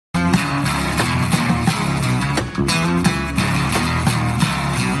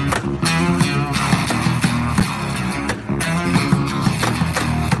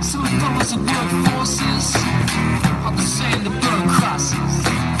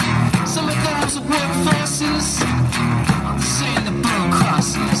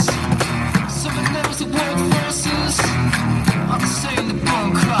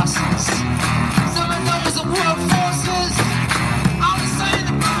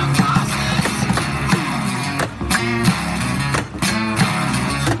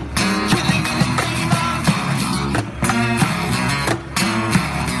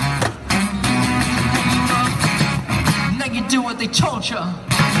you.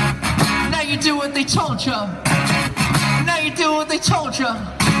 Now you do what they told you. Now you do what they told you.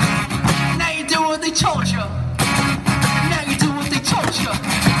 Now you do what they told you. Now you do what they told you.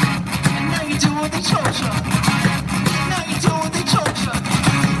 And now you do what they told you. Now you do what they told you.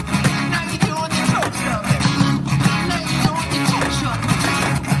 Now you do what they told you. Now you do what they told you. Now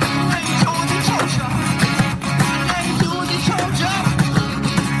you do what they told you. Now you do what they told you.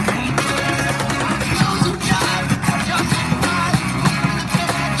 Those who died are justified. The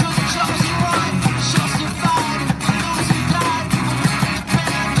bad to the chosen one. Justified. Those who died. The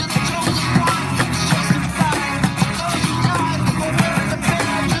bad to the chosen one. Justified. Those who died. The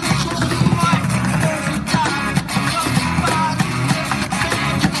bad to the chosen one. Those who died. Justified. The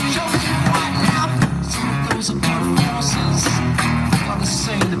bad to the chosen one. Now, some of those are good forces are the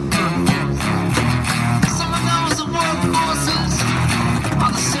same that burn forth. Some of those are work forces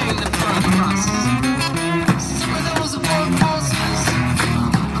are the same that burn crosses. Some of those are work forces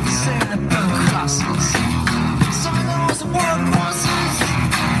are the same that burn crosses. Some of those are work forces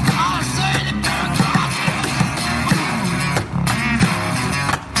are the same that burn crosses.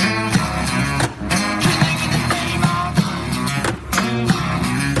 Can they get the name on?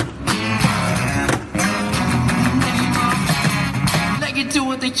 Now you do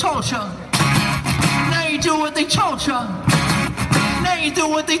what they told you. Now you do what they told you. Now you do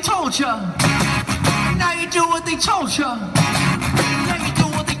what they told you. Now you do what they told you. Now you do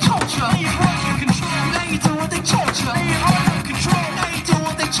what they told you. Now you run for control. Now you do what they told you. Now you run for control. Now you do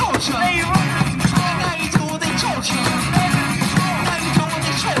what they told you. Now you run for control. Now you do what they told you. Now you do what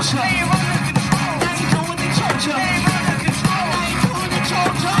they told you. Now you run for control. Now you do what they told you. Now you run for control. Now you do what they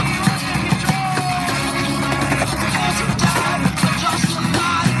told you. Those who died are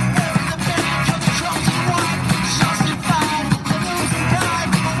justified. The bad to the chosen one. Justified. Those who died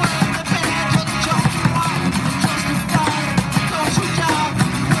are the bad to the chosen one. Justified. Those who died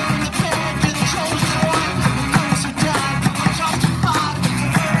are the bad to the chosen one. Those who died are justified.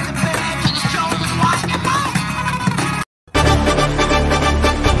 The bad to the chosen one.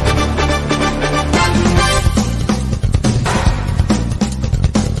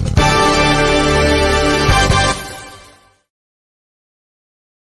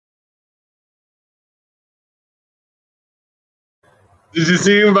 Did you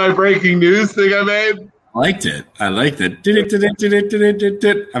see my breaking news thing I made? I liked it.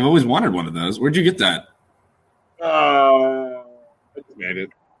 I've always wanted one of those. Where'd you get that? I just made it.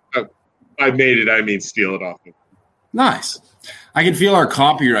 I made it. I mean, steal it off of. Nice. I can feel our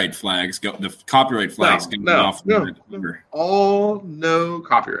copyright flags go. The copyright flags going off. No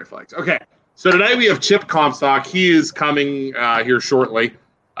copyright flags. Okay. So tonight we have Chip Comstock. He is coming here shortly.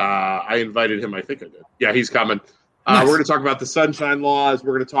 I invited him. I think I did. Yeah, he's coming. Nice. We're going to talk about the sunshine laws.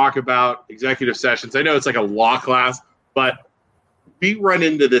 We're going to talk about executive sessions. I know it's like a law class, but we run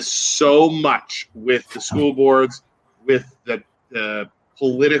into this so much with the school boards, with the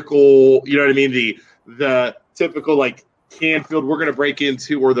political, you know what I mean? The typical like Canfield, we're going to break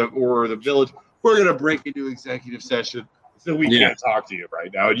into, or the village, we're going to break into executive session. So we can't talk to you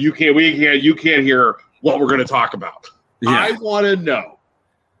right now. You can't hear what we're going to talk about. Yeah. I want to know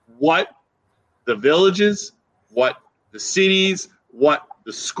what the villages, what the cities, what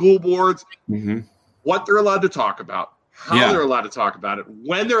the school boards, what they're allowed to talk about, how they're allowed to talk about it,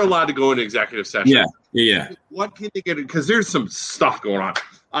 when they're allowed to go into executive session. Yeah. What can they get? Because there's some stuff going on.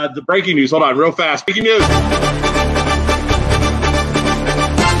 The breaking news. Hold on, real fast. Breaking news.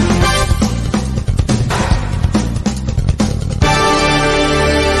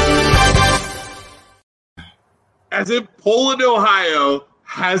 As if Poland, Ohio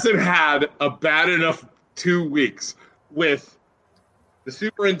hasn't had a bad enough 2 weeks with the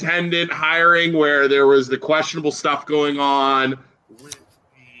superintendent hiring, where there was the questionable stuff going on with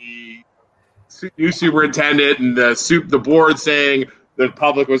the new superintendent and the board saying the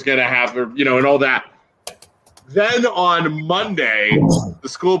public was going to have, and all that. Then on Monday, the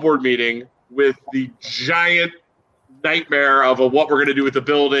school board meeting with the giant nightmare of what we're going to do with the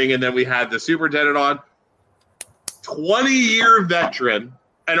building, and then we had the superintendent on. 20-year veteran,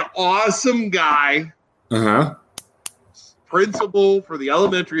 an awesome guy, principal for the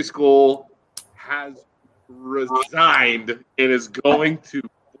elementary school, has resigned and is going to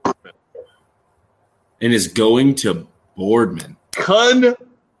Boardman. Confirmed.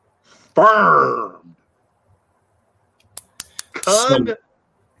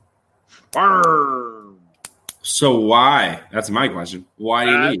 So why? That's my question. Why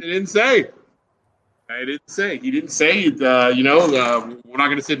do you need? I didn't say. He didn't say, we're not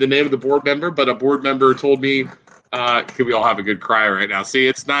going to say the name of the board member, but a board member told me, can we all have a good cry right now? See,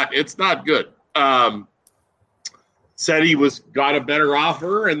 it's not good. said he got a better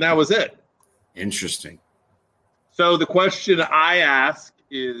offer, and that was it. Interesting. So the question I ask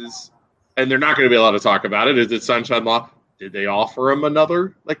is, and they're not going to be allowed to talk about it, is it sunshine law? Did they offer him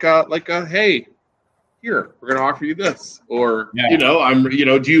another, like a, hey, here, we're going to offer you this, or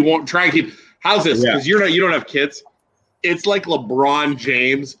do you want try and keep? How's this? Because you don't have kids. It's like LeBron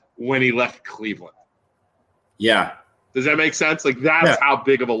James when he left Cleveland. Yeah. Does that make sense? Like that's how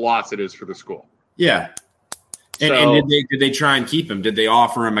big of a loss it is for the school. Yeah. And did they try and keep him? Did they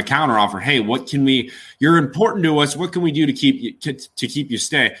offer him a counter offer? Hey, what can we? You're important to us. What can we do to keep you to keep you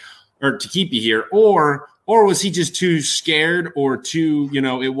stay, or to keep you here? Or was he just too scared, or too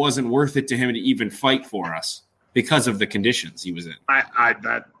it wasn't worth it to him to even fight for us because of the conditions he was in?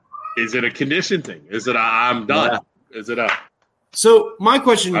 Is it a condition thing? Is it I'm done? Yeah. Is it a? So my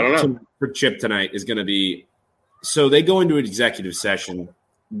question for Chip tonight is going to be: so they go into an executive session.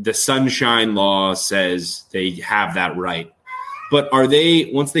 The sunshine law says they have that right. But are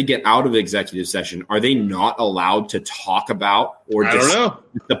they, once they get out of the executive session, are they not allowed to talk about or discuss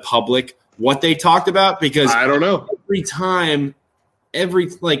with the public what they talked about? Because I don't know.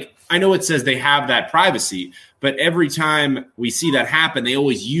 I know it says they have that privacy, but every time we see that happen, they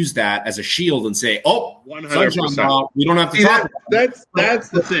always use that as a shield and say, 100%. Sunshine law, we don't have to talk about that. That's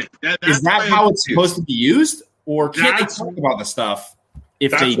the thing. Is that how it's supposed to be used? Or can't they talk about the stuff?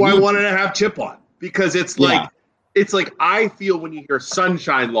 That's why I wanted to have Chip on, because it's like I feel when you hear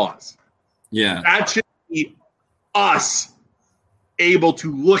sunshine laws, that should be us able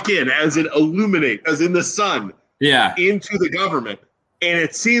to look in, as in illuminate, as in the sun, into the government, and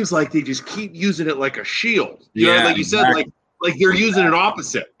it seems like they just keep using it like a shield. You know, like you said, like they're using it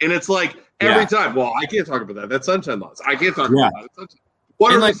opposite, and it's like every time. Well, I can't talk about that. That's sunshine laws. I can't talk about it.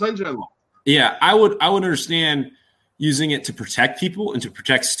 What are the sunshine laws? Yeah, I would understand using it to protect people and to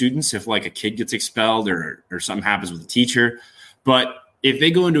protect students if like a kid gets expelled or something happens with a teacher. But if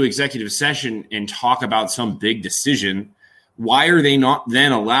they go into executive session and talk about some big decision, why are they not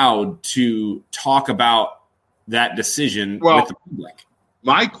then allowed to talk about that decision with the public?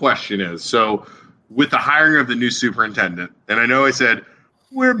 My question is, so with the hiring of the new superintendent, and I know I said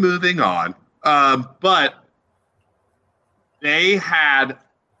we're moving on, but they had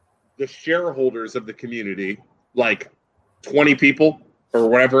the shareholders of the community, like 20 people or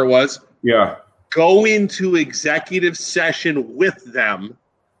whatever it was, go into executive session with them.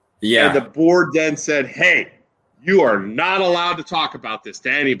 Yeah. And the board then said, hey, you are not allowed to talk about this to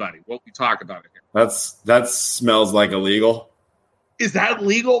anybody. What we talk about it here. That smells like illegal. Is that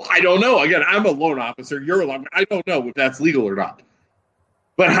legal? I don't know. Again, I'm a loan officer. You're a loan. I don't know if that's legal or not.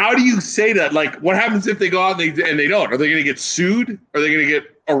 But how do you say that? Like, what happens if they go out and they don't? Are they going to get sued? Are they going to get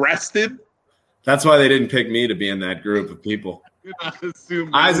arrested? That's why they didn't pick me to be in that group of people.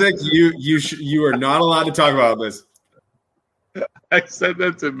 Isaac, you are not allowed to talk about this. I said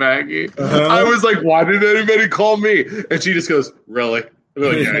that to Maggie. I was like, why did anybody call me? And she just goes, really? I'm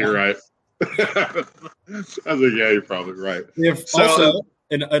like, yeah, you're right. I was like, yeah, you're probably right. Also,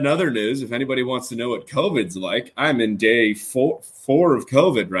 in other news, if anybody wants to know what COVID's like, I'm in day four of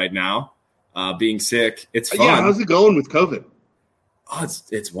COVID right now, being sick. It's fun. Yeah, how's it going with COVID? Oh,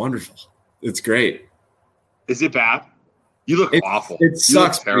 it's wonderful. It's great. Is it bad? You look awful. It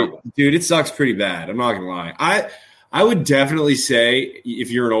sucks, terrible, dude. It sucks pretty bad. I'm not gonna lie. I would definitely say if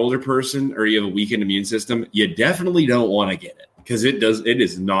you're an older person or you have a weakened immune system, you definitely don't want to get it because it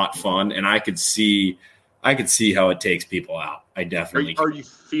is not fun, and I could see how it takes people out. I definitely. Are you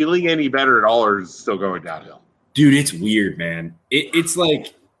feeling any better at all, or is it still going downhill? Dude, it's weird, man. It's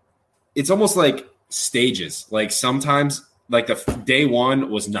almost like stages. Like sometimes. Like the day one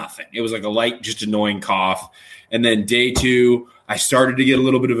was nothing. It was like a light, just annoying cough. And then day two, I started to get a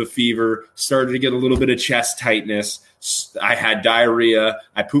little bit of a fever, started to get a little bit of chest tightness. I had diarrhea.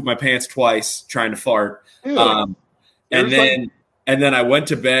 I pooped my pants twice trying to fart. And then I went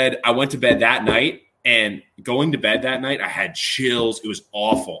to bed. I went to bed that night, and going to bed that night, I had chills. It was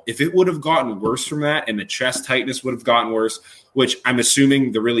awful. If it would have gotten worse from that and the chest tightness would have gotten worse, which I'm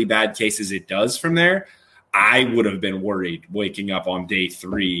assuming the really bad cases it does from there, I would have been worried waking up on day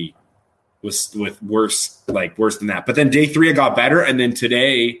 3 with worse than that. But then day 3, I got better. And then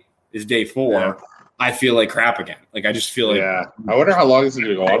today is day 4. Yeah. I feel like crap again. Like, I just feel like, I wonder how long is it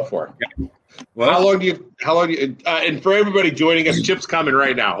going to go on for? Well, how long do you, and for everybody joining us, Chip's coming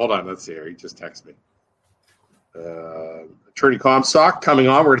right now. Hold on. Let's see here. He just texted me. Attorney Comstock coming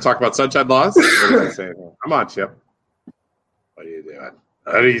on. We're going to talk about sunshine laws. Come on, Chip. What are you doing?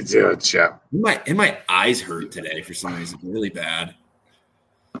 How are you doing, Chip? My eyes hurt today for some reason, really bad.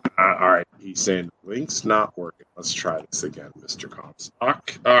 All right. He's saying link's not working. Let's try this again, Mr.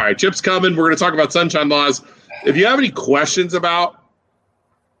 Comstock. All right. Chip's coming. We're going to talk about sunshine laws. If you have any questions about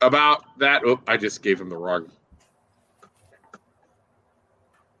that, I just gave him the wrong.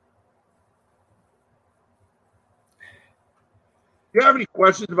 If you have any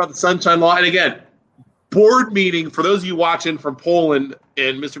questions about the sunshine law, and again, board meeting for those of you watching from Poland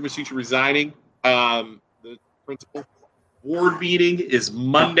and Mr. Masicha resigning, the principal board meeting is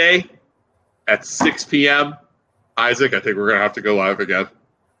Monday at 6 p.m. Isaac, I think we're gonna have to go live again.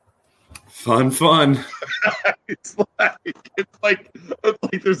 Fun. it's like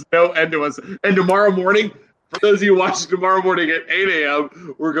there's no end to us. And tomorrow morning, for those of you watching tomorrow morning at 8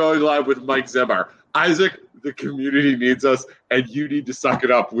 a.m., we're going live with Mike Zemar. Isaac, the community needs us, and you need to suck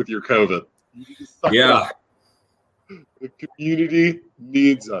it up with your COVID. You need to suck it up. The community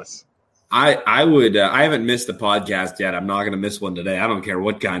needs us. I would. I haven't missed a podcast yet. I'm not going to miss one today. I don't care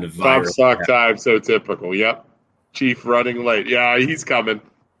what kind of virus. Suck time, so typical. Yep. Chief running late. Yeah, he's coming.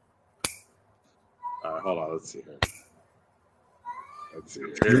 All right, hold on. Let's see here.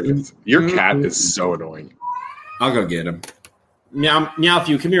 Here it is. Your cat is so annoying. I'll go get him. Meow, meow,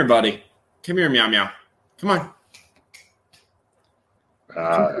 come here, buddy. Come here, meow, meow. Come on.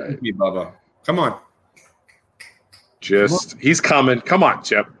 Me, Bubba. Come on. He's coming. Come on,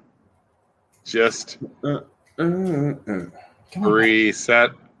 Chip. Just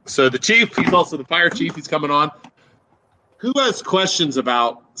reset. So the chief, he's also the fire chief. He's coming on. Who has questions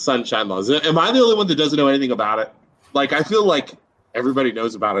about sunshine laws? Am I the only one that doesn't know anything about it? Like, I feel like everybody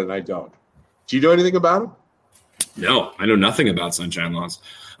knows about it and I don't. Do you know anything about it? No, I know nothing about sunshine laws.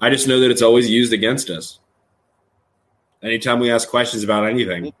 I just know that it's always used against us. Anytime we ask questions about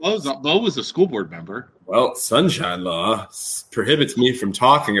anything. Bo was a school board member. Well, sunshine law prohibits me from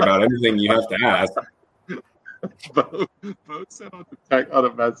talking about anything you have to ask. Bo sent on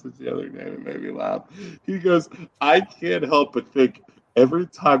a message the other day that made me laugh. He goes, I can't help but think every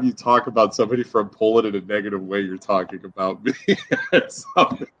time you talk about somebody from Poland in a negative way, you're talking about me. I said,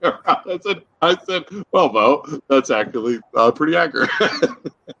 well, Bo, that's actually pretty accurate.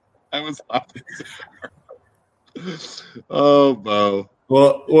 I was laughing. Oh, Bo.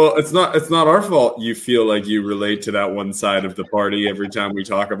 Well, it's not our fault. You feel like you relate to that one side of the party every time we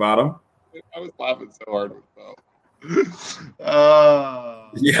talk about them. I was laughing so hard with Bo.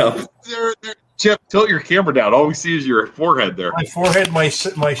 Yeah. Chip, tilt your camera down. All we see is your forehead there. My forehead, my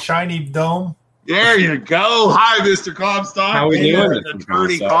shiny dome. There you go. Hi, Mr. Comstock. How are we doing,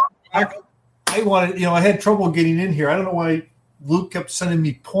 Attorney Comstock? I wanted, I had trouble getting in here. I don't know why Luke kept sending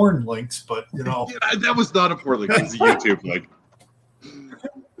me porn links, but Yeah, that was not a porn link. It was a YouTube link.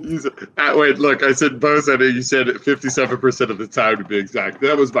 Wait, look, I said Bo said it. You said 57% of the time to be exact.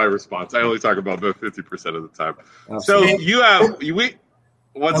 That was my response. I only talk about 50% of the time. Absolutely. So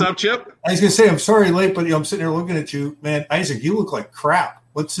what's up, Chip? I was going to say, I'm sorry late, but I'm sitting here looking at you. Man, Isaac, you look like crap.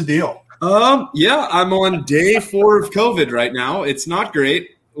 What's the deal? Yeah, I'm on day 4 of COVID right now. It's not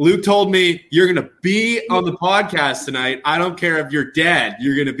great. Luke told me you're going to be on the podcast tonight. I don't care if you're dead.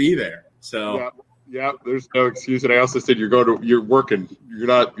 You're going to be there. So yeah, there's no excuse. And I also said you're working. You're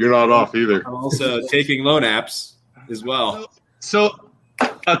not off either. I'm also taking loan apps as well. So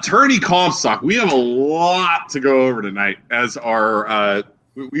Attorney Comstock, we have a lot to go over tonight as our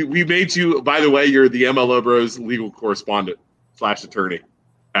we made you, by the way, you're the MLO BROS legal correspondent / attorney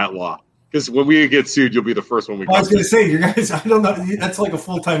at law. Because when we get sued, you'll be the first one we. I was going to say, you guys. I don't know. That's like a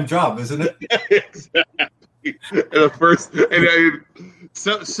full-time job, isn't it? Exactly.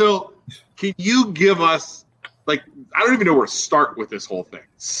 So can you give us, like, I don't even know where to start with this whole thing.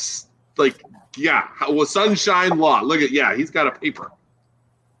 Like, sunshine law. Look at he's got a paper.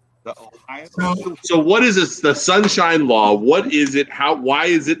 So what is this? The sunshine law. What is it? Why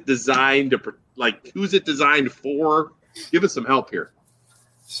is it designed to? Like, who's it designed for? Give us some help here.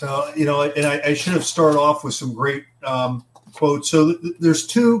 So, and I should have started off with some great quotes. So there's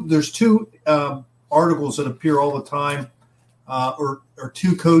two articles that appear all the time, or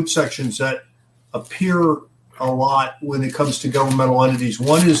two code sections that appear a lot when it comes to governmental entities.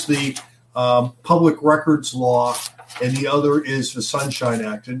 One is the Public Records Law, and the other is the Sunshine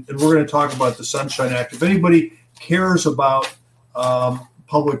Act. And we're going to talk about the Sunshine Act. If anybody cares about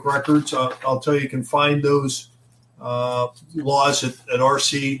public records, I'll tell you can find those laws at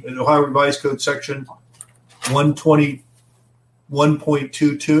RC, at Ohio Revised Code Section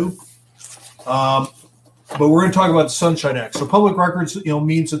 121.22. But we're going to talk about the Sunshine Act. So public records,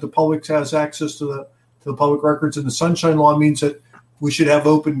 means that the public has access to the public records, and the Sunshine Law means that we should have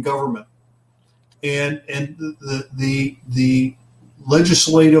open government. And the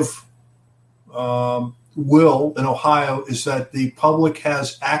legislative will in Ohio is that the public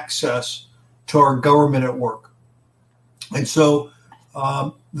has access to our government at work. And so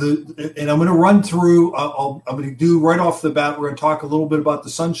and I'm going to run through, I'm going to do right off the bat, we're going to talk a little bit about the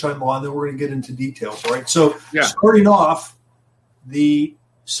Sunshine Law, and then we're going to get into details, right? So starting off, the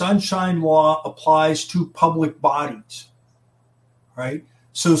Sunshine Law applies to public bodies, right?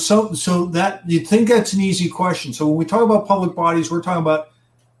 So that you'd think that's an easy question. So when we talk about public bodies, we're talking about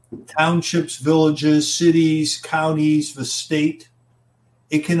townships, villages, cities, counties, the state.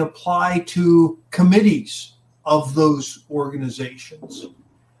 It can apply to committees of those organizations.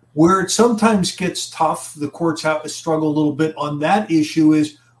 Where it sometimes gets tough, the courts have to struggle a little bit on that issue,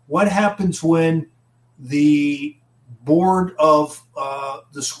 is what happens when the board of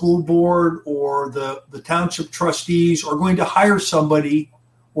the school board or the township trustees are going to hire somebody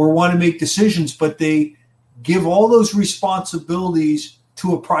or want to make decisions, but they give all those responsibilities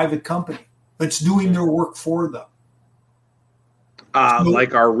to a private company that's doing their work for them.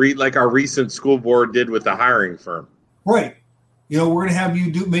 Like our recent school board did with the hiring firm. Right. We're going to have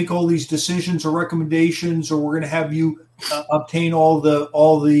you make all these decisions or recommendations, or we're going to have you obtain all the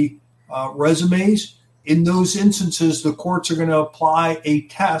resumes. In those instances, the courts are going to apply a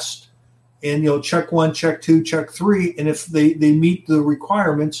test, and check 1, check 2, check 3, and if they meet the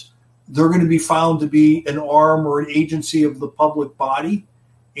requirements, they're going to be found to be an arm or an agency of the public body,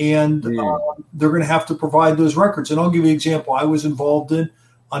 and they're going to have to provide those records. And I'll give you an example. I was involved in,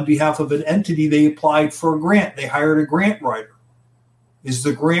 on behalf of an entity, they applied for a grant. They hired a grant writer. Is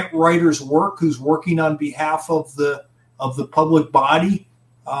the grant writer's work, who's working on behalf of the public body,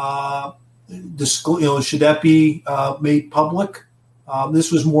 should that be made public?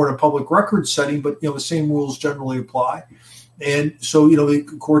 This was more in a public record setting, but the same rules generally apply. And so the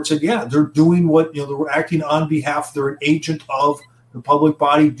court said, they're doing what they're acting on behalf. They're an agent of the public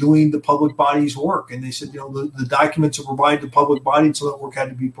body doing the public body's work. And they said the documents are provided to the public body, and so that work had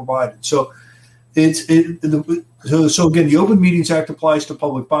to be provided. So so again, the Open Meetings Act applies to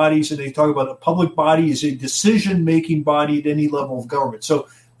public bodies, and they talk about a public body is a decision-making body at any level of government. So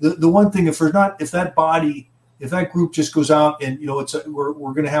the one thing, if that group just goes out and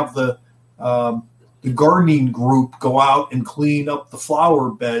we're going to have the gardening group go out and clean up the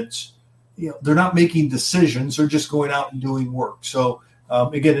flower beds, they're not making decisions; they're just going out and doing work. So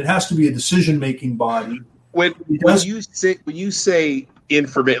again, it has to be a decision-making body. When you say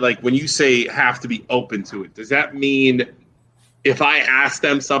information, like when you say have to be open to it, does that mean if I ask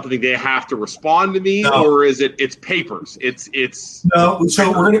them something, they have to respond to me, or is it's papers? It's no.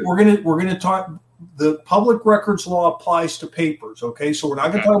 So we're gonna talk. The public records law applies to papers. Okay, so we're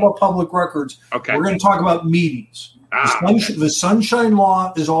not going to talk about public records. Okay, we're going to talk about meetings. The Sunshine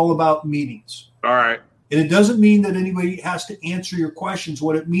Law is all about meetings. All right, and it doesn't mean that anybody has to answer your questions.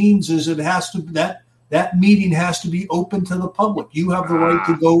 What it means is it has to that meeting has to be open to the public. You have the right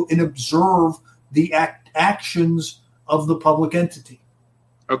to go and observe the actions of the public entity.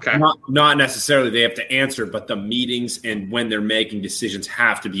 Okay. Not necessarily they have to answer, but the meetings and when they're making decisions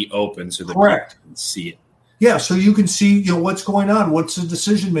have to be open so that people can see it. Yeah, so you can see what's going on. What's the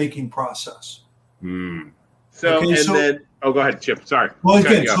decision-making process? So then go ahead, Chip. Sorry. Well,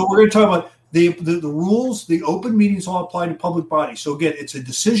 again, so we're going to talk about the rules. The Open Meetings Law apply to public bodies. So again, it's a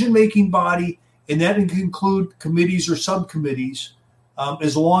decision-making body, and that can include committees or subcommittees,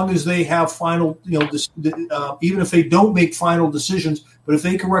 as long as they have final, even if they don't make final decisions, but if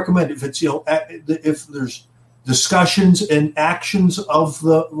they can recommend, if it's if there's discussions and actions of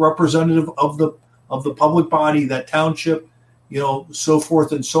the representative of the public body, that township, so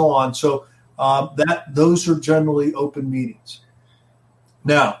forth and so on. So those are generally open meetings.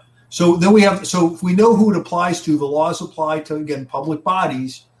 Now, so then if we know who it applies to, the laws apply to, again, public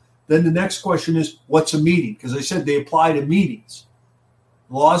bodies. Then the next question is, what's a meeting? Because I said they apply to meetings.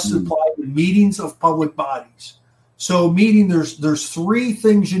 Laws apply to meetings of public bodies. So meeting, there's 3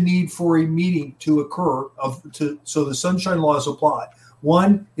 things you need for a meeting to occur. So the Sunshine Laws apply.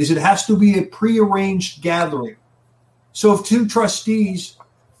 One is it has to be a prearranged gathering. So if 2 trustees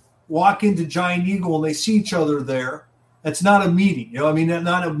walk into Giant Eagle and they see each other there, that's not a meeting.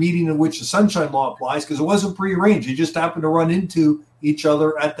 Not a meeting in which the Sunshine Law applies, because it wasn't prearranged. They just happened to run into each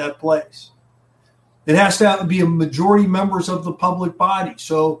other at that place. It has to be a majority members of the public body.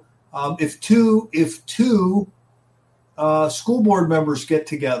 So if two school board members get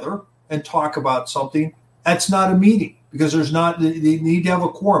together and talk about something, that's not a meeting, because they need to have a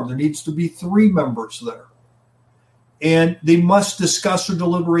quorum. There needs to be 3 members there, and they must discuss or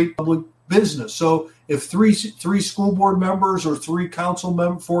deliberate public business. So if three school board members or 4 council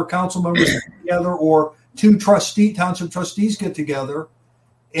members get together, or 2 township trustees get together,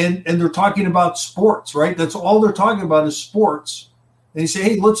 and they're talking about sports, right? That's all they're talking about is sports. And you say,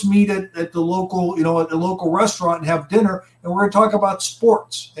 hey, let's meet at the local, at the local restaurant and have dinner, and we're going to talk about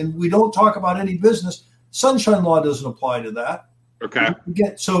sports, and we don't talk about any business. Sunshine law doesn't apply to that. Okay.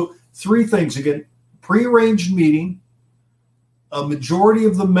 Again, so three things. Again, prearranged meeting, a majority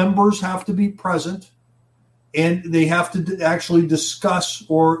of the members have to be present, and they have to actually discuss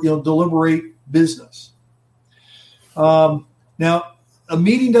or deliberate business. Now, a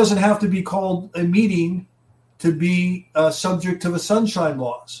meeting doesn't have to be called a meeting to be subject to the sunshine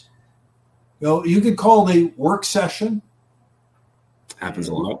laws. You could call it a work session. Happens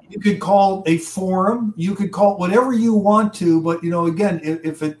a lot. You could call a forum. You could call it whatever you want to, but again,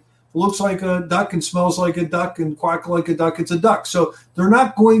 if it looks like a duck and smells like a duck and quacks like a duck, it's a duck. So they're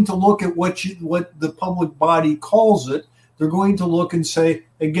not going to look at what the public body calls it. They're going to look and say,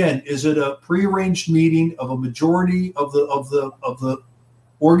 again, is it a prearranged meeting of a majority of the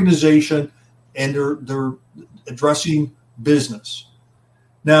organization, and they're addressing business.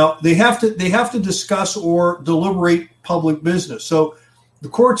 Now they have to discuss or deliberate public business. So the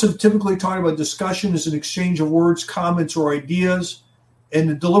courts have typically talked about discussion as an exchange of words, comments, or ideas, and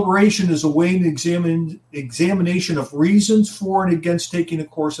the deliberation is a weighing examination of reasons for and against taking a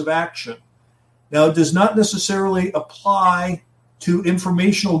course of action. Now, it does not necessarily apply to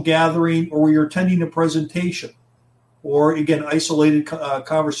informational gathering or where you're attending a presentation, or again, isolated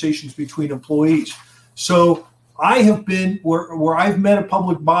conversations between employees. So I have been where I've met a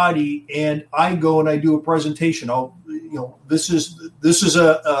public body, and I go and I do a presentation. This is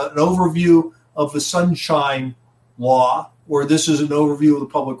an overview of the sunshine law, or this is an overview of the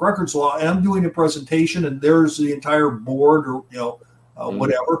public records law, and I'm doing a presentation, and there's the entire board or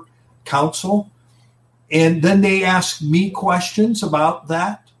whatever council, and then they ask me questions about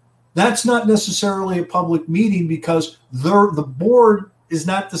that. That's not necessarily a public meeting because the board is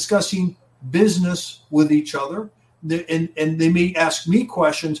not discussing business with each other, and they may ask me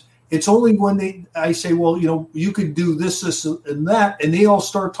questions. It's only when I say, well, you could do this, and that, and they all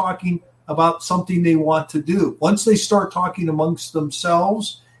start talking about something they want to do. Once they start talking amongst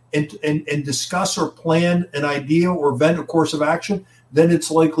themselves and discuss or plan an idea or event, a course of action, then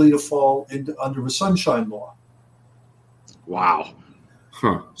it's likely to fall under the sunshine law. Wow.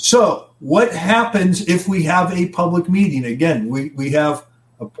 Huh. So what happens if we have a public meeting? Again, we have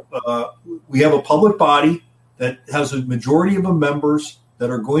a public body that has a majority of the members that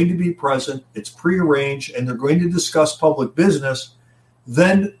are going to be present. It's prearranged, and they're going to discuss public business.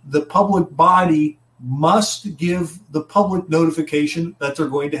 Then the public body must give the public notification that they're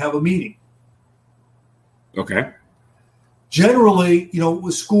going to have a meeting. Okay. Generally,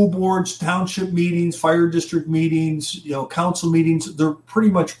 with school boards, township meetings, fire district meetings, council meetings, they're pretty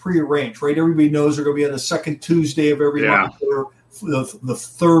much prearranged, right? Everybody knows they're going to be on the second Tuesday of every month, or the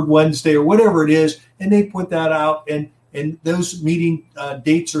third Wednesday, or whatever it is, and they put that out, and those meeting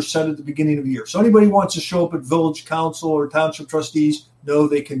dates are set at the beginning of the year. So anybody who wants to show up at village council or township trustees, know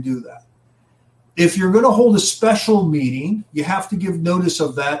they can do that. If you're going to hold a special meeting, you have to give notice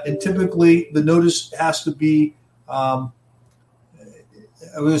of that, and typically the notice has to be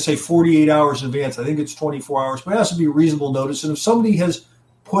I was going to say 48 hours in advance. I think it's 24 hours, but it has to be a reasonable notice. And if somebody has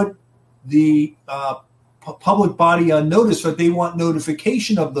put the public body on notice that they want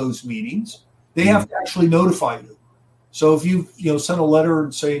notification of those meetings, they have to actually notify you. So if you send a letter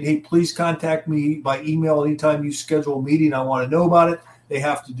and saying, hey, please contact me by email anytime you schedule a meeting, I want to know about it, they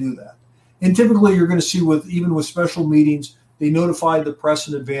have to do that. And typically you're going to see even with special meetings, they notify the press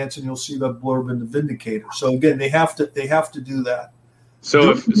in advance, and you'll see that blurb in the Vindicator. So again, they have to do that.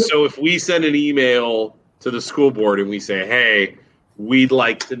 So if we send an email to the school board and we say, hey, we'd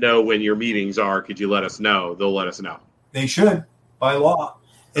like to know when your meetings are, could you let us know? They'll let us know. They should, by law.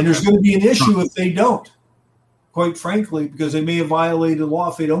 And there's going to be an issue if they don't, quite frankly, because they may have violated law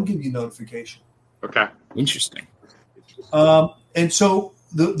if they don't give you notification. Okay. Interesting. And so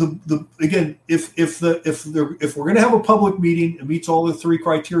again, if we're going to have a public meeting, it meets all the three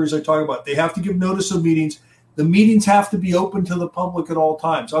criteria I talk about. They have to give notice of meetings. The meetings have to be open to the public at all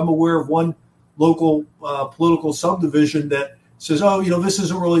times. I'm aware of one local political subdivision that says, this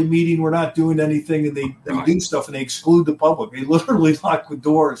isn't really a meeting, we're not doing anything, and they do stuff, and they exclude the public. They literally lock the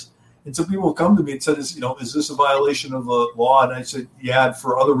doors. And so people come to me and said, is this a violation of the law? And I said, yeah. And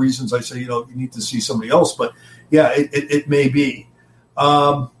for other reasons, I say, you need to see somebody else. But yeah, it may be.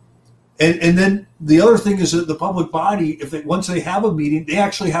 And then the other thing is that the public body, once they have a meeting, they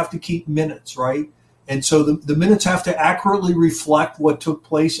actually have to keep minutes, right? And so the minutes have to accurately reflect what took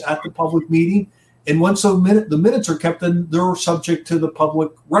place at the public meeting. And once the minutes are kept, then they're subject to the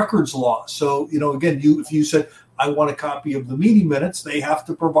public records law. So, again, if you said, I want a copy of the meeting minutes, they have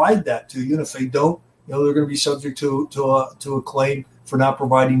to provide that to you. And if they don't, they're going to be subject to a claim for not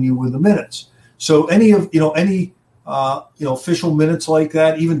providing you with the minutes. So any official minutes like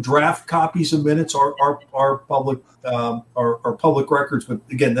that, even draft copies of minutes are public records. But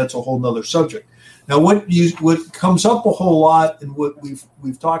again, that's a whole nother subject. Now, what comes up a whole lot and what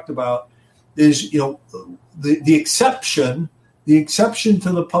we've talked about is the exception. The exception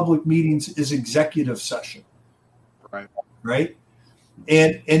to the public meetings is executive session. Right.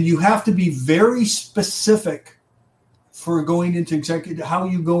 And you have to be very specific for going into how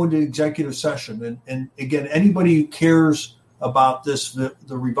you go into executive session. And again, anybody who cares about this, the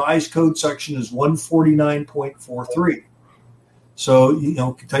revised code section is 149.43.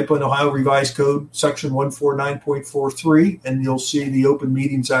 So, type in Ohio Revised Code section 149.43, and you'll see the Open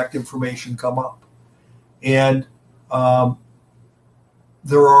Meetings Act information come up. And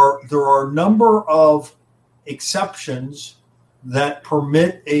there are a number of exceptions that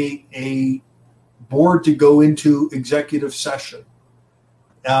permit a board to go into executive session.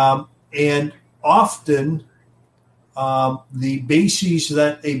 And often the basis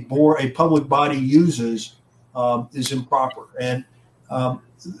that a public body uses is improper. And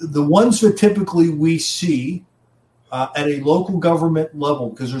the ones that typically we see at a local government level,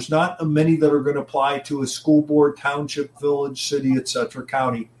 because there's not many that are going to apply to a school board, township, village, city, etc.,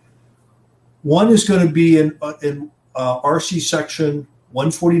 county. One is going to be in RC section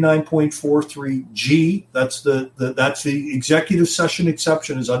 149.43G. That's the executive session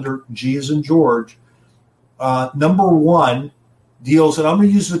exception is under G as in George. Number one deals, and I'm going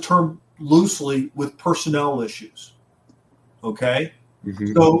to use the term loosely, with personnel issues. Okay.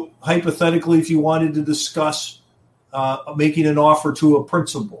 Mm-hmm. So hypothetically, if you wanted to discuss making an offer to a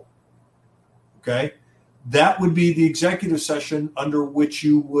principal, okay, that would be the executive session under which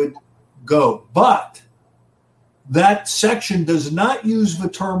you would go. But that section does not use the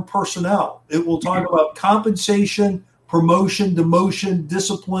term personnel. It will talk about compensation, promotion, demotion,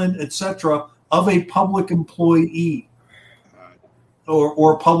 discipline, etc. of a public employee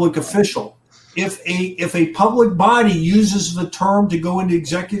or public official. If a public body uses the term to go into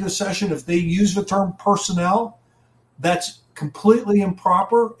executive session, if they use the term personnel, that's completely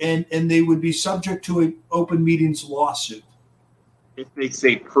improper, and they would be subject to an open meetings lawsuit. If they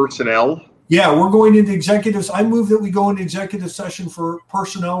say personnel? Yeah, we're going into executives. I move that we go into executive session for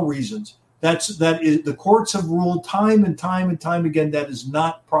personnel reasons. That is the courts have ruled time and time again that is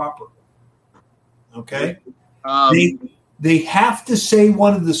not proper. Okay? They have to say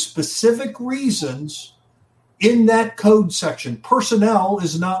one of the specific reasons in that code section. Personnel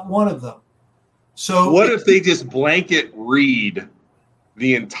is not one of them. So what if they just blanket read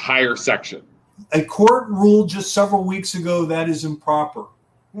the entire section? A court ruled just several weeks ago that is improper.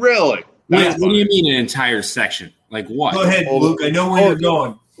 Really? What do you mean an entire section? Like what? Go ahead, Luke. I know where you're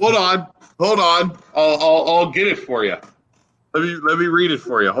going. Hold on. I'll get it for you. Let me read it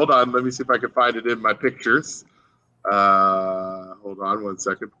for you. Hold on. Let me see if I can find it in my pictures. Hold on 1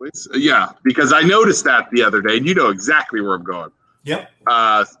 second, please. Yeah, because I noticed that the other day, and you know exactly where I'm going. Yep.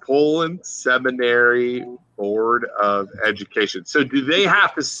 Poland Seminary Board of Education. So do they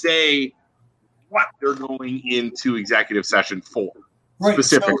have to say what they're going into executive session for? Right.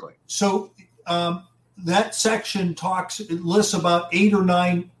 Specifically? So that section lists about 8 or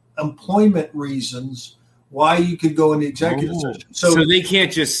 9 employment reasons why you could go into executive session. So they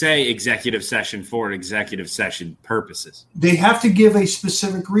can't just say executive session for executive session purposes. They have to give a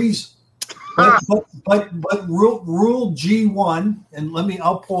specific reason. But rule G1, and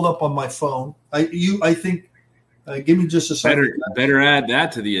I'll pull it up on my phone. I think give me just a second. Better add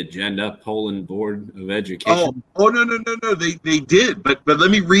that to the agenda. Poland Board of Education. Oh no. They did, but let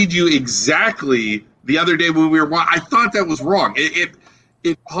me read you exactly. The other day when we were, I thought that was wrong. It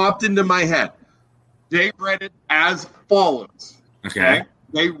popped into my head. They read it as follows. Okay.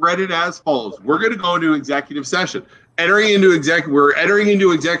 They read it as follows. We're going to go into executive session. We're entering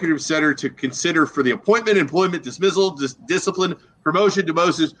into executive session to consider for the appointment, employment, dismissal, discipline, promotion,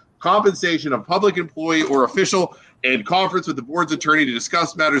 demotion, compensation of public employee or official, and conference with the board's attorney to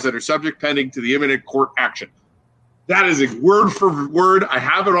discuss matters that are subject pending to the imminent court action. That is a word for word. I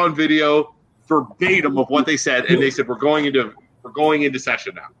have it on video verbatim of what they said, and they said we're going into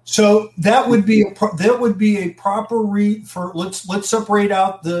session now. So that would be a proper read for let's separate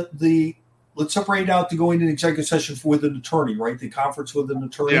out let's separate out to go into an executive session with an attorney, right? The conference with an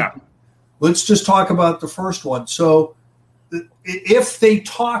attorney. Yeah. Let's just talk about the first one. So if they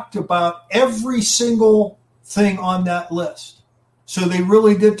talked about every single thing on that list, so they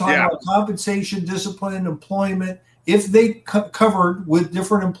really did talk about compensation, discipline, employment. If they covered with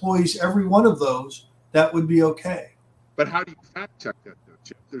different employees every one of those, that would be okay. But how do you fact check that, though,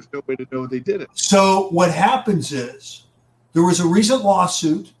 Chip? There's no way to know they did it. So what happens is there was a recent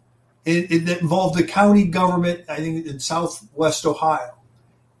lawsuit that involved the county government, I think in Southwest Ohio.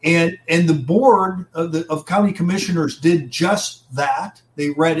 And the board of county commissioners did just that.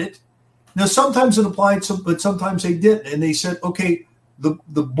 They read it. Now, sometimes it applied, but sometimes they didn't. And they said, okay,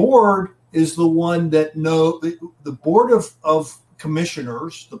 the board is the one that the board of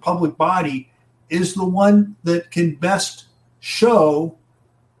commissioners, the public body, is the one that can best show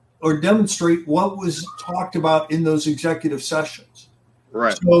or demonstrate what was talked about in those executive sessions.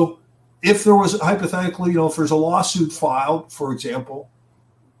 Right. So if there was hypothetically, if there's a lawsuit filed, for example,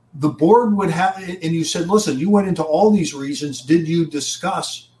 the board would have, and you said, listen, you went into all these reasons. Did you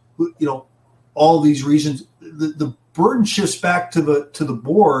discuss, all these reasons? The burden shifts back to the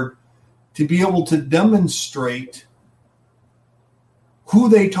board to be able to demonstrate who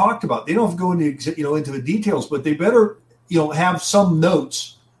they talked about. They don't have to go into the details, but they better, have some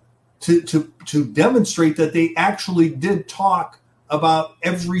notes to demonstrate that they actually did talk about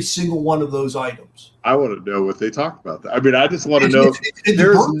every single one of those items. I want to know what they talked about. I mean, I just want to know.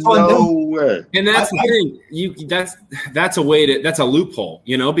 There's no way. And that's the thing. That's a way to. That's a loophole,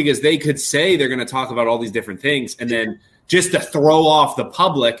 because they could say they're going to talk about all these different things, and then just to throw off the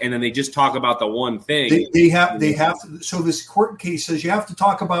public, and then they just talk about the one thing. They have to. So this court case says you have to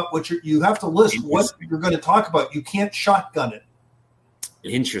talk about you have to list what you're going to talk about. You can't shotgun it.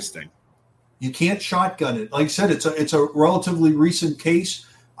 Interesting. You can't shotgun it. Like I said, it's a relatively recent case.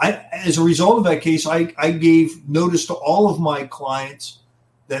 As a result of that case, I gave notice to all of my clients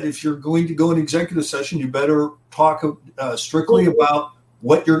that if you're going to go in executive session, you better talk strictly about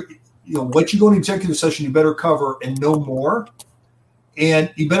what you go in executive session. You better cover and no more,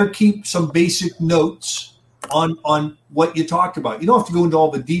 and you better keep some basic notes on what you talked about. You don't have to go into all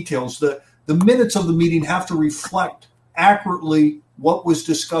the details. The minutes of the meeting have to reflect accurately what was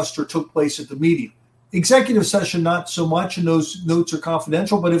discussed or took place at the meeting. Executive session, not so much, and those notes are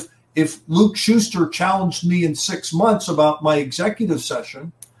confidential. But if Luke Schuster challenged me in 6 months about my executive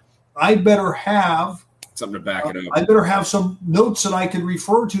session, I better have something to back it up. I better have some notes that I could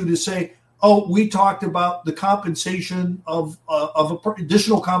refer to say, oh, we talked about the compensation of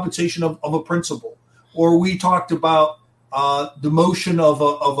additional compensation of a principal, or we talked about the motion of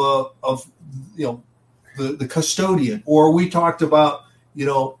the custodian, or we talked about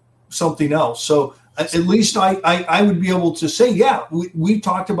something else. So at least I would be able to say, yeah, we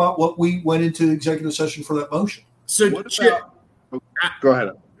talked about what we went into executive session for that motion. So go ahead.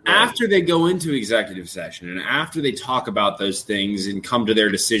 After they go into executive session and after they talk about those things and come to their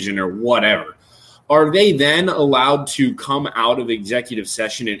decision or whatever, are they then allowed to come out of executive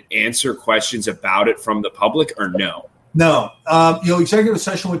session and answer questions about it from the public, or no? No, executive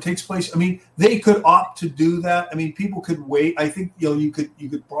session when it takes place. I mean, they could opt to do that. I mean, people could wait. I think you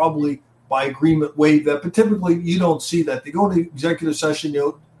could probably by agreement waive that, but typically you don't see that. They go into executive session,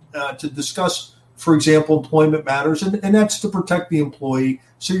 to discuss, for example, employment matters, and that's to protect the employee.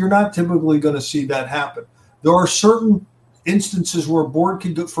 So you're not typically going to see that happen. There are certain instances where a board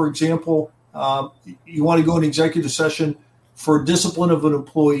can go. For example, you want to go into executive session for discipline of an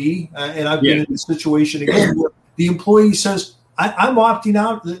employee, and I've been in a situation again where the employee says, I'm opting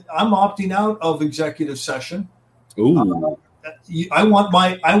out. I'm opting out of executive session. Ooh. I want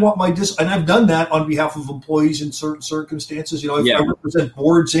my and I've done that on behalf of employees in certain circumstances. I represent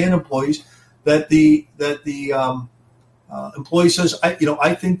boards and employees. That the employee says,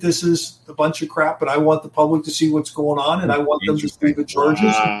 I think this is a bunch of crap, but I want the public to see what's going on, and I want them to see the charges.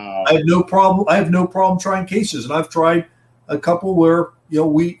 Wow. I have no problem trying cases, and I've tried a couple where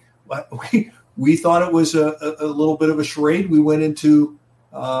we thought it was a little bit of a charade. We went into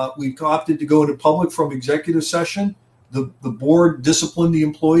we opted to go into public from executive session. The board disciplined the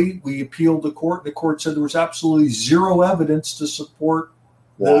employee. We appealed to court, and the court said there was absolutely zero evidence to support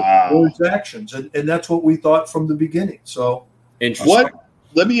the board's actions, and that's what we thought from the beginning. So, interesting.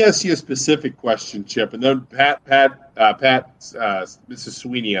 Let me ask you a specific question, Chip, and then Pat, Mrs.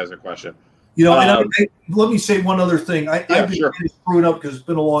 Sweeney has a question. Let me say one other thing. I've been screwing up because it's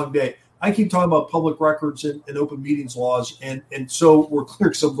been a long day. I keep talking about public records and open meetings laws, and so we're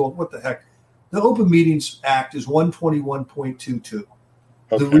clear because I'm going, what the heck? The Open Meetings Act is 121.22.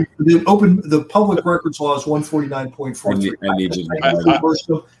 Okay. The public records law is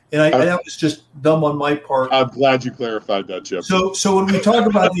 149.43. That was just dumb on my part. I'm glad you clarified that, Chip. So when we talk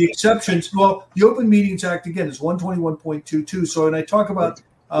about the exceptions, well, the Open Meetings Act again is 121.22. So when I talk about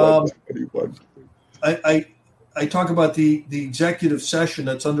I talk about the executive session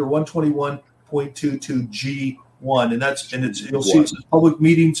that's under 121.22 G1, and you'll see it says public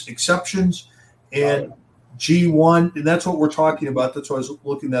meetings exceptions, And G1, and that's what we're talking about. That's why I was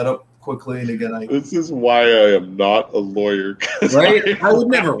looking that up quickly. And again, this is why I am not a lawyer. Right? I would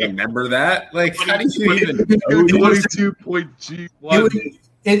never remember that. Like, how do you even know? 22.G1.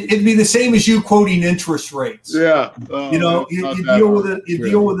 It'd be the same as you quoting interest rates. Yeah. You deal with it. You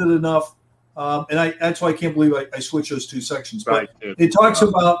deal with it enough. And that's why I can't believe I switched those two sections. But it talks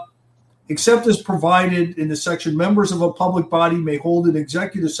about, except as provided in the section, members of a public body may hold an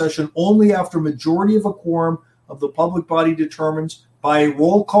executive session only after majority of a quorum of the public body determines by a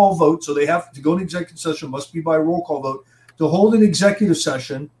roll call vote. So they have to go to executive session, must be by a roll call vote, to hold an executive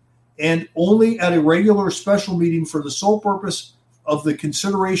session, and only at a regular special meeting for the sole purpose of the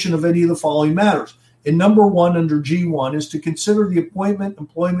consideration of any of the following matters. And number 1 under G1 is to consider the appointment,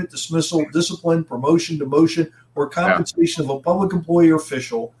 employment, dismissal, discipline, promotion, demotion, or compensation of a public employee or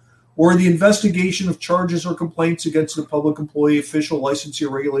official, or the investigation of charges or complaints against a public employee, official, licensee,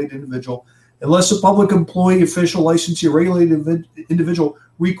 or regulated individual, unless a public employee, official, licensee, or regulated individual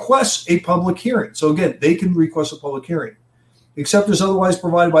requests a public hearing. So again, they can request a public hearing. Except as otherwise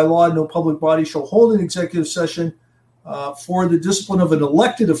provided by law, no public body shall hold an executive session for the discipline of an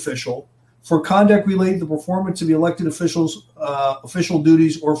elected official, for conduct related to the performance of the elected officials' official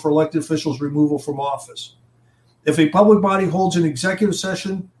duties, or for elected officials' removal from office. If a public body holds an executive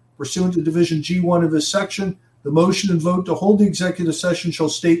session pursuant to Division G1 of this section, the motion and vote to hold the executive session shall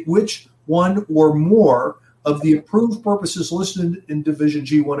state which one or more of the approved purposes listed in Division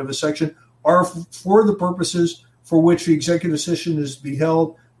G1 of this section are for the purposes for which the executive session is to be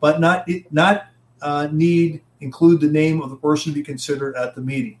held, but not need include the name of the person to be considered at the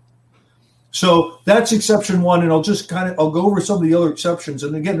meeting. So that's exception 1, and I'll go over some of the other exceptions.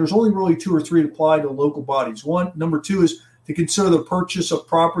 And again, there's only really 2 or 3 that apply to local bodies. Number 2 is to consider the purchase of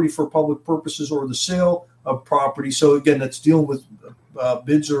property for public purposes or the sale of property. So again, that's dealing with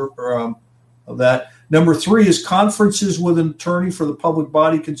bids or of that. Number 3 is conferences with an attorney for the public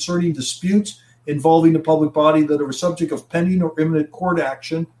body concerning disputes involving the public body that are a subject of pending or imminent court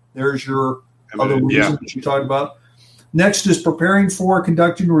action. There's your other reason that you talked about. Next is preparing for,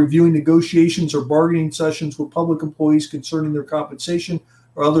 conducting, or reviewing negotiations or bargaining sessions with public employees concerning their compensation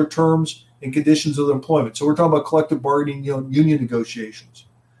or other terms and conditions of their employment. So we're talking about collective bargaining, union negotiations.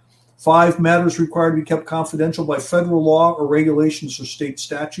 5, matters required to be kept confidential by federal law or regulations or state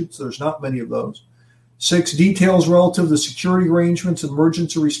statutes. There's not many of those. 6, details relative to the security arrangements and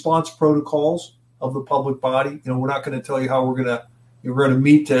emergency response protocols of the public body. We're not going to tell you how we're going to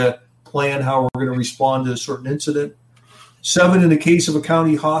meet to plan how we're going to respond to a certain incident. 7, in the case of a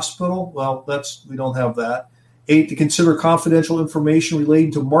county hospital, we don't have that. 8, to consider confidential information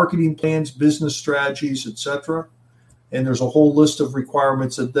relating to marketing plans, business strategies, etc. And there's a whole list of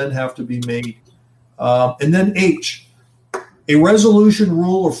requirements that then have to be made. And then H, a resolution,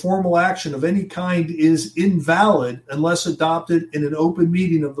 rule, or formal action of any kind is invalid unless adopted in an open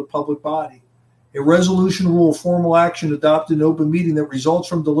meeting of the public body. A resolution, rule, or formal action adopted in an open meeting that results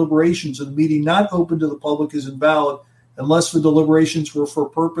from deliberations in the meeting not open to the public is invalid unless the deliberations were for a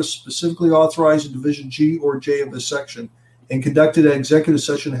purpose specifically authorized in Division G or J of this section and conducted at executive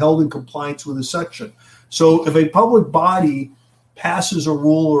session held in compliance with this section. So if a public body passes a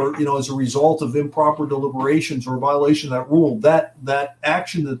rule or, as a result of improper deliberations or a violation of that rule, that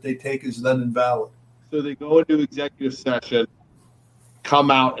action that they take is then invalid. So they go into executive session,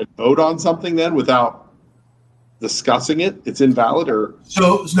 come out and vote on something then without discussing it, it's invalid? Or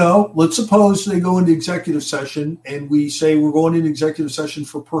so no, let's suppose they go into executive session and we say we're going into executive session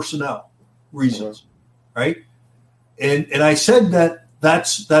for personnel reasons, right? And I said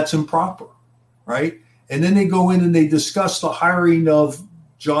that's improper, right? And then they go in and they discuss the hiring of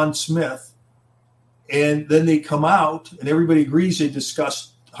John Smith, and then they come out and everybody agrees they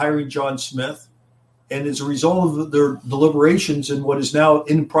discussed hiring John Smith. And as a result of their deliberations in what is now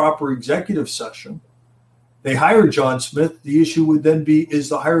improper executive session, they hire John Smith. The issue would then be, is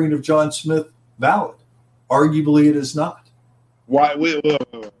the hiring of John Smith valid? Arguably, it is not. Why? Wait.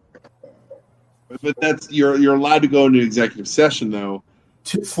 But that's you're allowed to go into executive session though.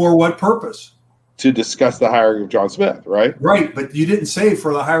 For what purpose? To discuss the hiring of John Smith, right? Right, but you didn't say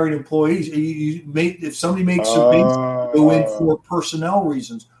for the hiring employees. If somebody makes some things, go in for personnel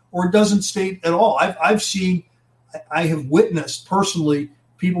reasons, or it doesn't state at all. I have witnessed personally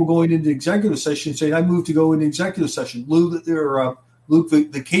people going into executive session saying, I moved to go into executive session. Luke,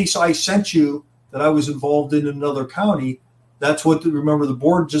 the case I sent you that I was involved in another county, that's what, remember, the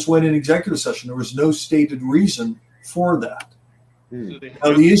board just went in executive session. There was no stated reason for that. So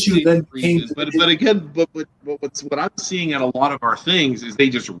now, the issue then came. But what I'm seeing at a lot of our things is they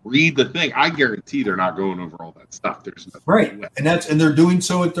just read the thing. I guarantee they're not going over all that stuff. There's nothing right, and they're doing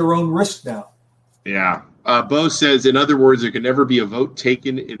so at their own risk now. Yeah. Bo says, in other words, there can never be a vote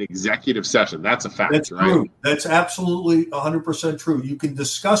taken in executive session. That's a fact, That's right? true. That's absolutely 100% true. You can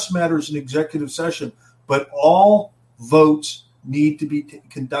discuss matters in executive session, but all votes need to be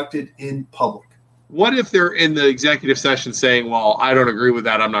conducted in public. What if they're in the executive session saying, well, I don't agree with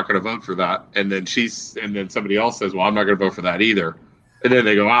that, I'm not going to vote for that. And then somebody else says, well, I'm not going to vote for that either. And then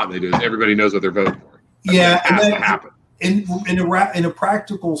they go out and they do it. Everybody knows what they're voting for. That has to happen. In a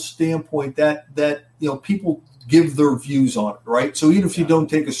practical standpoint, that people give their views on it, right? So even if you don't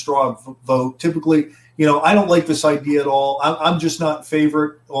take a straw vote, typically, I don't like this idea at all. I'm just not in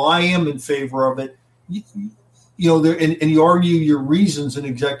favor. Well, I am in favor of it. And you argue your reasons in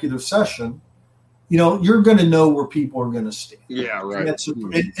executive session. You're going to know where people are going to stand. Yeah, right.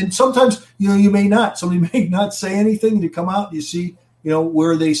 And sometimes, you may not. Somebody may not say anything, and you come out and you see,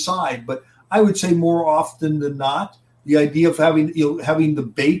 where they side. But I would say more often than not, the idea of having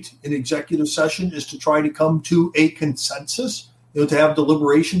debate in executive session is to try to come to a consensus, to have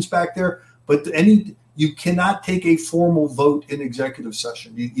deliberations back there. But you cannot take a formal vote in executive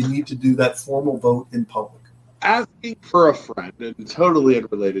session. You need to do that formal vote in public. Asking for a friend, and totally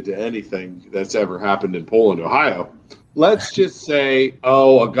unrelated to anything that's ever happened in Poland, Ohio. Let's just say,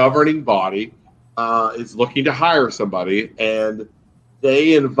 a governing body is looking to hire somebody, and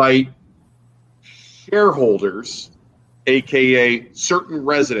they invite shareholders, aka certain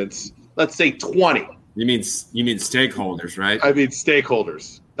residents. Let's say 20. You mean stakeholders, right? I mean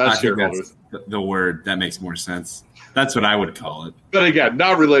stakeholders. That's shareholders. That's the word that makes more sense. That's what I would call it. But again,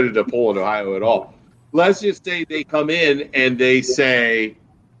 not related to Poland, Ohio at all. Let's just say they come in and they say,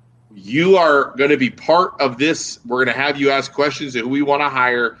 you are going to be part of this. We're going to have you ask questions of who we want to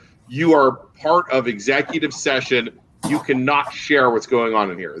hire. You are part of executive session. You cannot share what's going on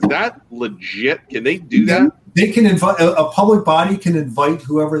in here. Is that legit? Can they do that? They can invite a public body can invite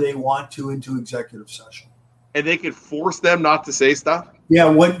whoever they want to into executive session. And they can force them not to say stuff? Yeah,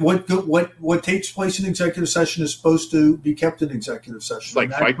 what takes place in executive session is supposed to be kept in executive session. It's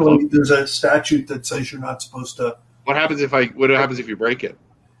like Fight Club. There's a statute that says you're not supposed to. What happens if you break it?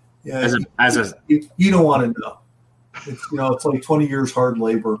 Yeah, you don't want to know. It's like 20 years hard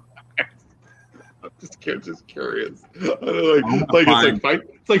labor. I'm just curious.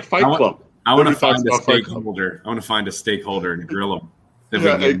 It's like Fight Club. I want to find a stakeholder. I want to find a stakeholder and grill them.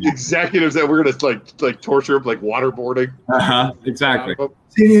 Executives that we're gonna like torture them, like waterboarding. Exactly.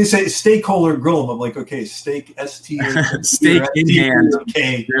 See, you say stakeholder grill them. I'm like, okay, steak, ST, steak in hand.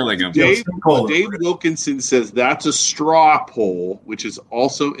 Okay, grilling them. Dave Wilkinson says that's a straw poll, which is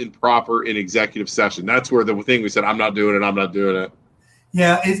also improper in executive session. That's where the thing we said, I'm not doing it.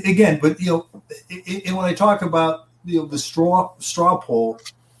 Yeah, but and when I talk about the straw poll.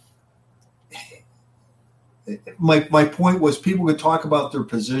 My point was people could talk about their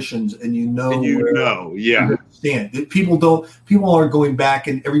positions and stand. People aren't going back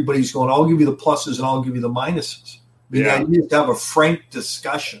and everybody's going, I'll give you the pluses and I'll give you the minuses. The idea is to have a frank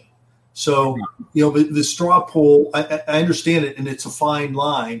discussion. So, the straw poll, I understand it and it's a fine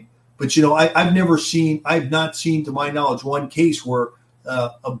line, but I've not seen to my knowledge one case where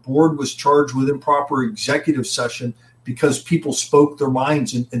a board was charged with improper executive session because people spoke their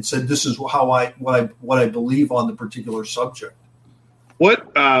minds and said, this is what I believe on the particular subject.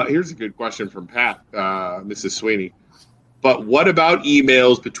 Here's a good question from Pat, Mrs. Sweeney. But what about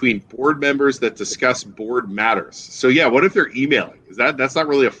emails between board members that discuss board matters? So what if they're emailing? That's not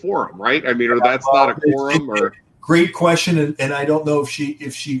really a forum, right? I mean, or that's not a quorum or great question. And I don't know if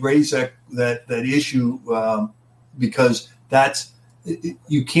she raised that issue because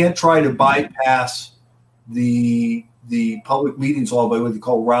you can't try to bypass the public meetings law by what they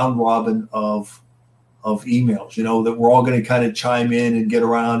call round robin of emails, that we're all going to kind of chime in and get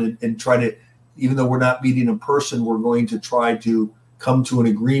around and try to, even though we're not meeting in person, we're going to try to come to an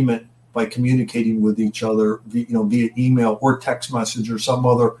agreement by communicating with each other, via email or text message or some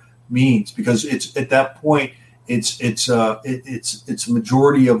other means, because it's at that point, it's a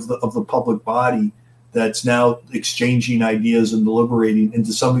majority of the public body that's now exchanging ideas and deliberating, and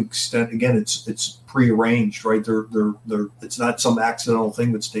to some extent, again, it's prearranged, right? It's not some accidental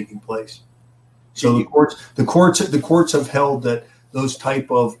thing that's taking place. So the courts have held that those type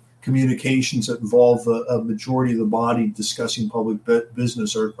of communications that involve a majority of the body discussing public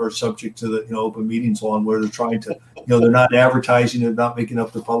business are subject to the open meetings law, and where they're trying to they're not advertising, they're not making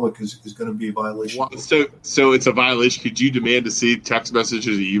up the public is going to be a violation. So it's a violation. Could you demand to see text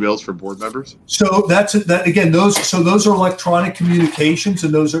messages and emails from board members? So that's that again. Those are electronic communications,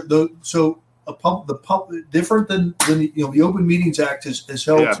 and those are different than the Open Meetings Act is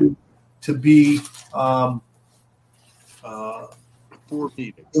held to be 4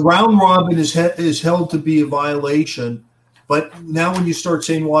 meetings. The round robin is held to be a violation, but now when you start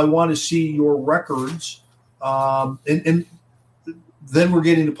saying, "Well, I want to see your records," and then we're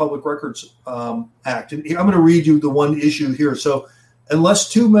getting the Public Records Act, and I'm going to read you the one issue here. So, unless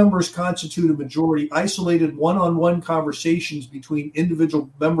 2 members constitute a majority, isolated one-on-one conversations between individual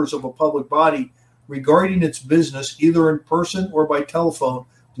members of a public body regarding its business, either in person or by telephone,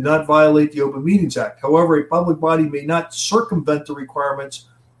 do not violate the Open Meetings Act. However, a public body may not circumvent the requirements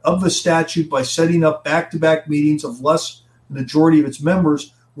of the statute by setting up back-to-back meetings of less than the majority of its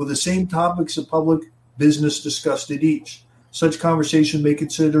members with the same topics of public business discussed at each. Such conversation may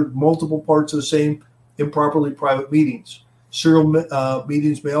consider multiple parts of the same improperly private meetings. Serial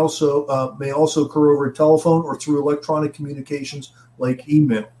meetings may also occur over telephone or through electronic communications like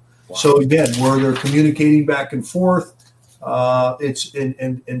email. Wow. So again, where they're communicating back and forth, it's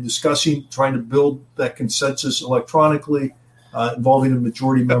in discussing, trying to build that consensus electronically, involving a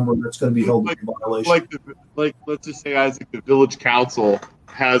majority member that's going to be held in violation. Like let's just say, Isaac, the village council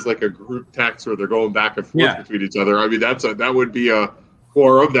has like a group text where they're going back and forth between each other. I mean, that would be a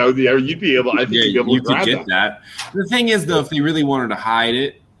quorum. That would be, you'd be able. I think you'd be able to grab get that. The thing is, though, if they really wanted to hide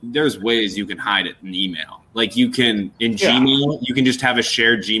it, there's ways you can hide it in email. Like you can in Gmail, you can just have a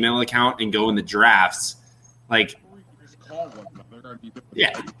shared Gmail account and go in the drafts. Like, just call one another.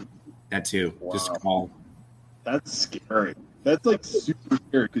 That too. Wow. Just call. That's scary. That's like super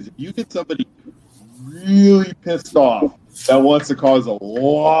scary because if you get somebody really pissed off that wants to cause a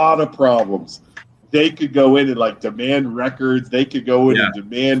lot of problems, they could go in and like demand records. They could go in and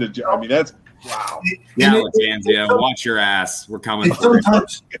demand. I mean, that's wow. Yeah, Alexandria, watch your ass. We're coming.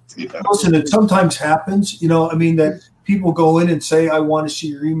 Listen, it sometimes happens. I mean that people go in and say, "I want to see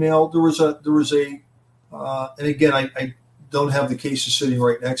your email." There was a, and again, I don't have the cases sitting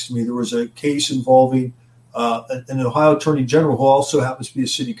right next to me. There was a case involving an Ohio Attorney General who also happens to be a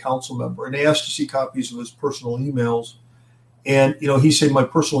city council member, and they asked to see copies of his personal emails. And he said, "My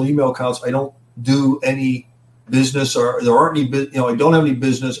personal email accounts, I don't do any business, or there aren't any. I don't have any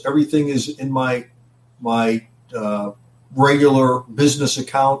business. Everything is in my regular business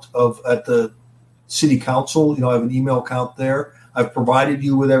account at the city council. I have an email account there. I've provided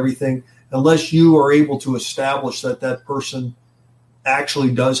you with everything. Unless you are able to establish that person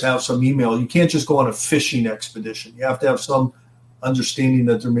actually does have some email, you can't just go on a fishing expedition. You have to have some understanding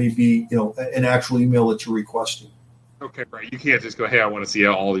that there may be, an actual email that you're requesting." Okay, right. You can't just go, "Hey, I want to see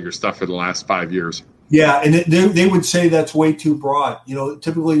all of your stuff for the last 5 years." Yeah, and they would say that's way too broad.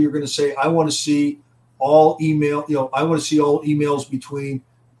 Typically you're going to say, "I want to see all email. I want to see all emails between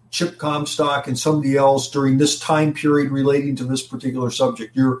Chip Comstock and somebody else during this time period relating to this particular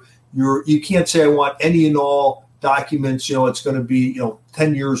subject." You can't say, "I want any and all documents. It's going to be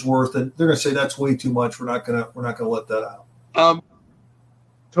 10 years worth," and they're going to say that's way too much. We're not going to let that out.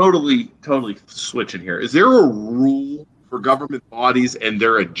 Totally switching here. Is there a rule for government bodies and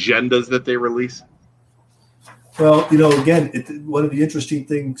their agendas that they release? Well, again, one of the interesting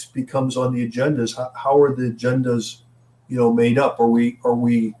things becomes on the agendas. How are the agendas, made up? Are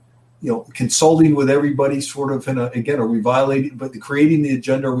we consulting with everybody sort of are we violating, but creating the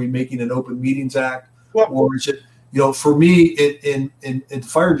agenda, are we making an Open Meetings Act? Well, or is it, for me in the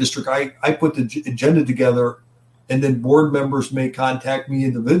fire district, I put the agenda together, and then board members may contact me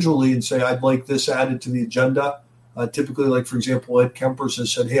individually and say, "I'd like this added to the agenda." Typically, like, for example, Ed Kempers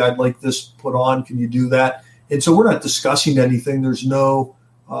has said, "Hey, I'd like this put on. Can you do that?" And so we're not discussing anything. There's no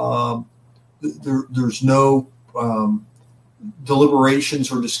deliberations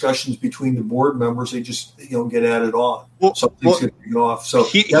or discussions between the board members. They just get added on. Something's getting taken off. So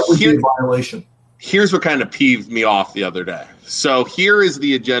that would be a violation. Here's what kind of peeved me off the other day. So here is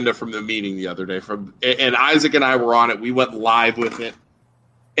the agenda from the meeting the other day. And Isaac and I were on it. We went live with it.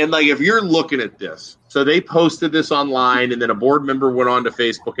 And like, if you're looking at this, so they posted this online, and then a board member went on to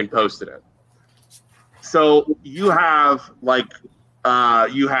Facebook and posted it. So you have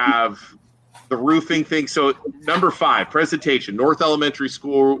the roofing thing. So number 5, presentation, North Elementary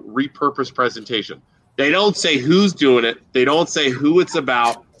School repurposed presentation. They don't say who's doing it. They don't say who it's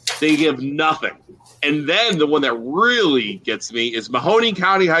about. They give nothing. And then the one that really gets me is Mahoning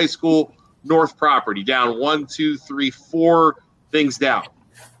County High School North property, down 1, 2, 3, 4 things down.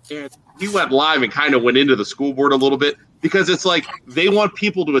 And he went live and kind of went into the school board a little bit, because it's like they want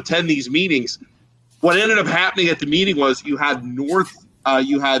people to attend these meetings. What ended up happening at the meeting was you had the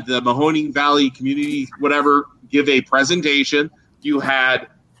Mahoning Valley Community, whatever, give a presentation. You had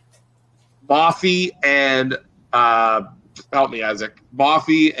Boffey and help me, Isaac.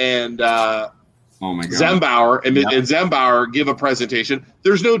 Boffey and oh my God. Zembauer and Zembauer give a presentation.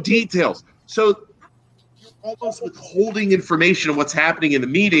 There's no details. So almost withholding information of what's happening in the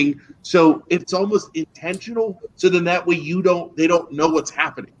meeting. So it's almost intentional. So then that way they don't know what's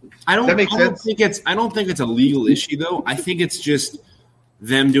happening. I don't sense? think it's a legal issue though. I think it's just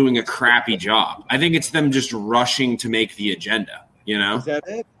them doing a crappy job. I think it's them just rushing to make the agenda, you know? Is that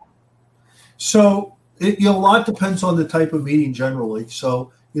it? So a lot depends on the type of meeting generally.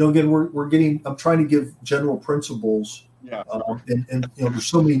 So, again, I'm trying to give general principles. Yeah. And there's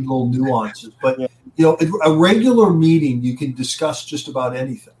so many little nuances, but a regular meeting, you can discuss just about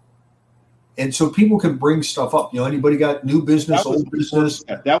anything. And so people can bring stuff up. Anybody got new business, old business?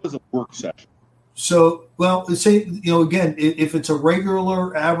 That was a work session. So, let's say, again, if it's a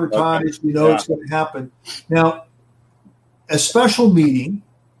regular advertised, it's going to happen. Now, a special meeting,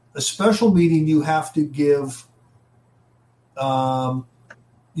 you have to give, the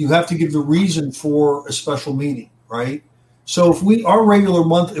reason for a special meeting, right? So if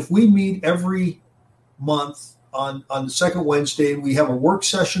we meet every month on the second Wednesday, and we have a work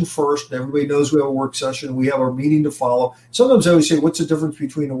session first, and everybody knows we have a work session, and we have our meeting to follow. Sometimes I always say, what's the difference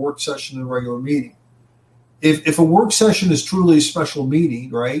between a work session and a regular meeting? If a work session is truly a special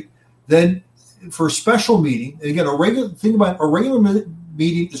meeting, right, then for a special meeting, and again, a regular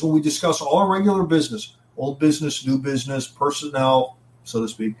meeting is when we discuss all our regular business, old business, new business, personnel, so to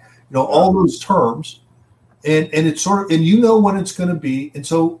speak, all those terms. And it's sort of, and when it's going to be. And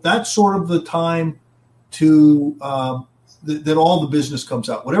so that's sort of the time to that all the business comes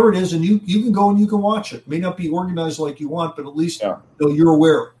out, whatever it is. And you can go and you can watch it. It may not be organized like you want, but at least you're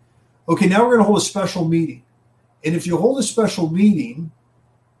aware. Okay, now we're going to hold a special meeting. And if you hold a special meeting,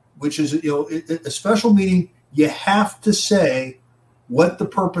 which is, a special meeting, you have to say what the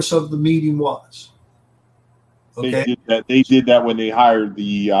purpose of the meeting was. Okay. They did that when they hired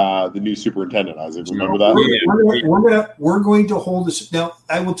the new superintendent. Isaac, remember that? We're going to hold this. Now,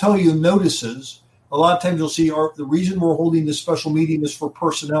 I will tell you, notices, a lot of times you'll see the reason we're holding this special meeting is for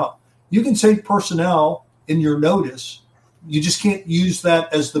personnel. You can say personnel in your notice. You just can't use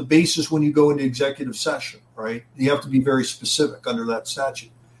that as the basis when you go into executive session, right? You have to be very specific under that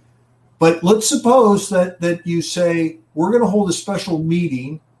statute. But let's suppose that you say, we're going to hold a special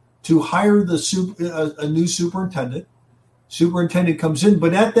meeting to hire a new superintendent. Superintendent comes in,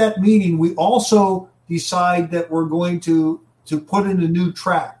 but at that meeting, we also decide that we're going to put in a new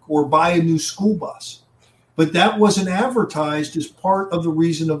track or buy a new school bus. But that wasn't advertised as part of the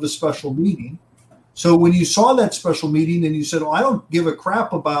reason of the special meeting. So when you saw that special meeting and you said, I don't give a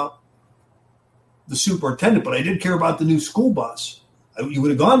crap about the superintendent, but I did care about the new school bus. You would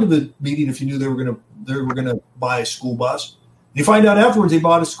have gone to the meeting if you knew they were going to buy a school bus. You find out afterwards they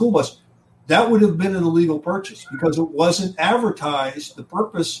bought a school bus. That would have been an illegal purchase because it wasn't advertised. The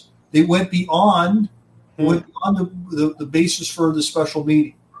purpose, they went beyond the basis for the special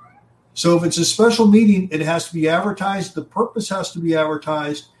meeting. So if it's a special meeting, it has to be advertised. The purpose has to be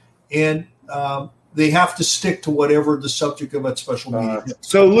advertised, and they have to stick to whatever the subject of that special meeting is.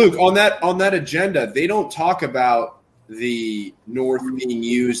 So, Luke, on that agenda, they don't talk about the North being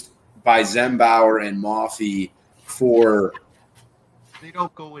used by Zembauer and Maffei for. They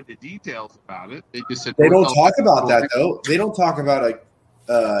don't go into details about it. They just said they don't talk about that though. They don't talk about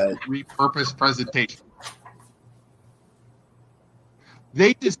a repurposed presentation.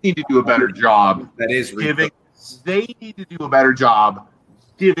 They just need to do a better job. That is giving. They need to do a better job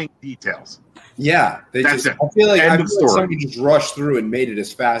giving details. Yeah, that's it. I feel like somebody just rushed through and made it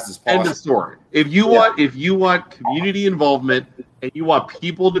as fast as possible. End of story. If you want community involvement and you want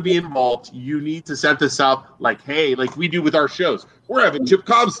people to be involved, you need to set this up like we do with our shows. We're having Chip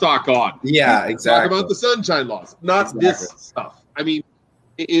Comstock on. Yeah, exactly. Talk about the sunshine laws, not this stuff. I mean,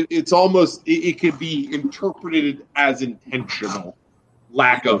 it's almost it could be interpreted as intentional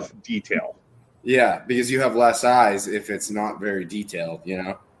lack of detail. Yeah, because you have less eyes if it's not very detailed.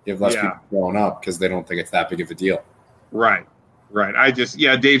 You have less people growing up because they don't think it's that big of a deal. Right.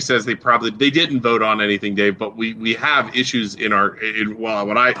 Dave says they didn't vote on anything, Dave, but we have issues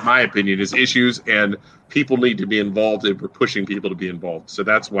my opinion is issues, and people need to be involved, and we're pushing people to be involved. So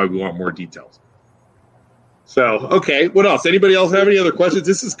that's why we want more details. So, okay, what else? Anybody else have any other questions?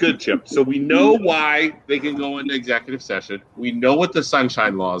 This is good, Chip. So we know why they can go into executive session. We know what the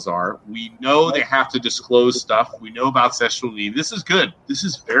sunshine laws are. We know they have to disclose stuff. We know about sexual need. This is good. This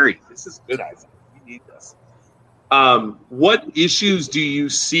is good, Isaac. We need this. What issues do you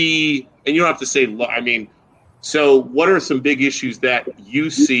see? And you don't have to say, so what are some big issues that you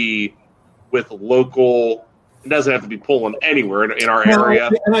see with local? It doesn't have to be pulling anywhere in our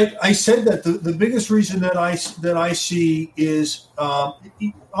area. And I said that the biggest reason that I see is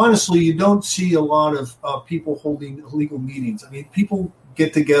honestly, you don't see a lot of people holding illegal meetings. I mean, people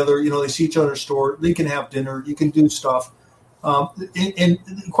get together. They see each other in a store. They can have dinner. You can do stuff. And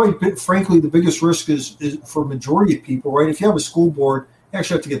frankly, the biggest risk is for majority of people, right? If you have a school board, you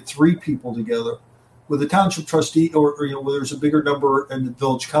actually have to get 3 people together. With a township trustee, or where there's a bigger number in the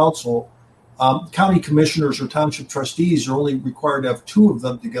village council, county commissioners or township trustees are only required to have 2 of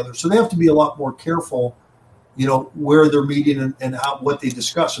them together. So they have to be a lot more careful, where they're meeting and what they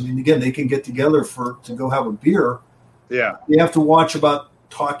discuss. I mean, again, they can get together to go have a beer. Yeah. They have to watch about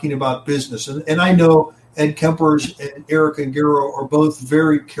talking about business. And I know Ed Kempers and Eric and Gero are both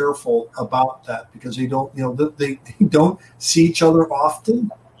very careful about that because they don't, they don't see each other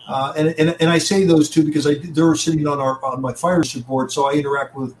often. And I say those 2 because they're sitting on my fire district board, so I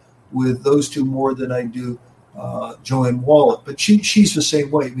interact with those 2 more than I do Joanne Wallet. But she's the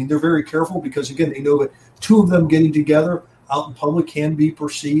same way. I mean, they're very careful because again, they know that 2 of them getting together out in public can be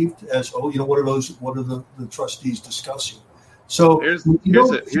perceived as, what are the trustees discussing? So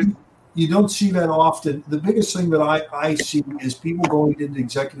you don't see that often. The biggest thing that I see is people going into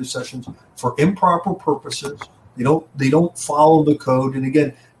executive sessions for improper purposes. They don't follow the code. And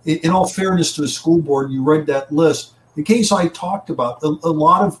again, in all fairness to the school board, you read that list. The case I talked about, a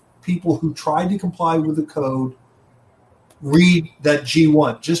lot of people who tried to comply with the code read that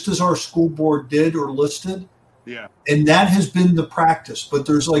G1, just as our school board did or listed. Yeah. And that has been the practice. But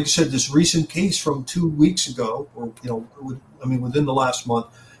there's, like I said, this recent case from 2 weeks ago, or, within the last month,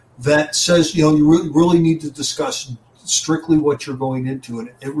 that says, you really need to discuss strictly what you're going into.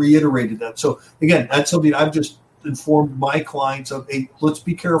 And it reiterated that. So, again, that's something I've just informed my clients of. Hey, let's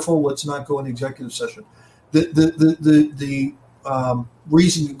be careful. Let's not go into executive session. The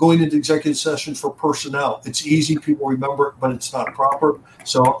reason going into executive session for personnel, it's easy. People remember it, but it's not proper.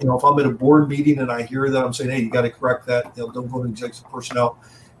 So, if I'm at a board meeting and I hear that, I'm saying, hey, you got to correct that. Don't go into executive personnel.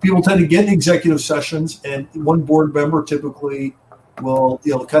 People tend to get in executive sessions, and one board member typically will,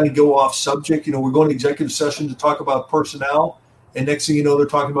 kind of go off subject. We're going to executive session to talk about personnel. And next thing you know, they're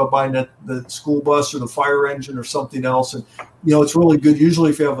talking about buying the school bus or the fire engine or something else. And, it's really good. Usually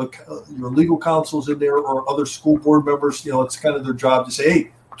if you have your legal counsel's in there or other school board members, it's kind of their job to say,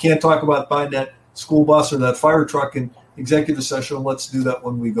 hey, can't talk about buying that school bus or that fire truck in executive session. Let's do that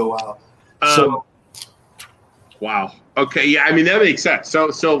when we go out. Wow. Okay. Yeah. I mean, that makes sense.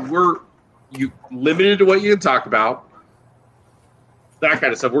 So you limited to what you can talk about. That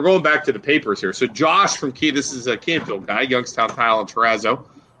kind of stuff. We're going back to the papers here. So Josh from this is a Canfield guy, Youngstown, Tile, and Terrazzo.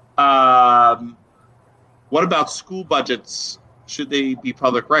 What about school budgets? Should they be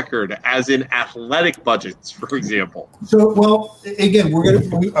public record, as in athletic budgets, for example? So, well, again,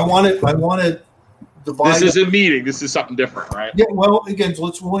 I want to divide. This is a meeting. This is something different, right? Yeah. Well, again,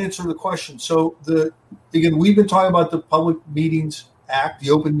 we'll answer the question. So we've been talking about the Public Meetings Act, the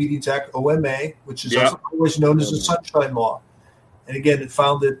Open Meetings Act, OMA, which is otherwise known as the Sunshine Law. And again, it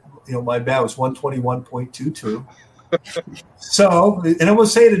found that, my bad was 121.22. So, and I won't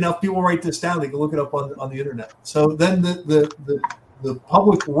say it enough. People write this down. They can look it up on the internet. So then the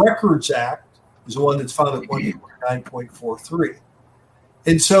Public Records Act is the one that's found at 129.43.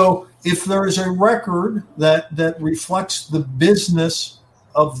 And so if there is a record that reflects the business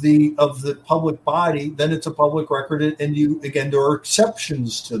of the public body, then it's a public record. And there are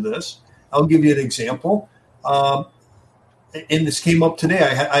exceptions to this. I'll give you an example. And this came up today.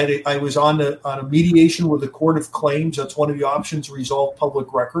 I was on a mediation with the Court of Claims. That's one of the options to resolve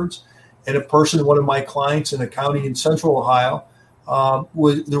public records. And one of my clients in a county in Central Ohio,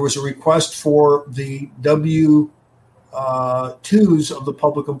 there was a request for the W-2s of the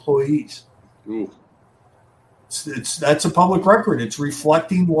public employees. Ooh. That's a public record. It's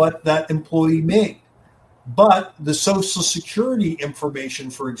reflecting what that employee made. But the Social Security information,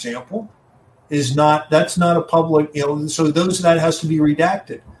 for example, that's not a public, so that has to be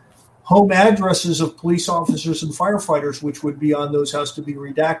redacted. Home addresses of police officers and firefighters, which would be on those, has to be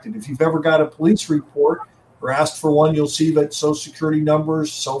redacted. If you've ever got a police report or asked for one, you'll see that Social Security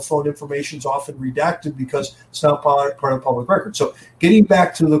numbers, cell phone information is often redacted because it's not part of public record. So getting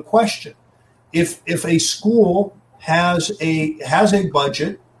back to the question, if a school has a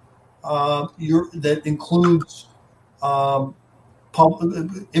budget that includes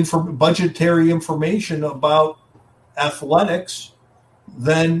budgetary information about athletics,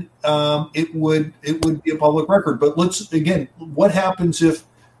 then it would be a public record. But what happens if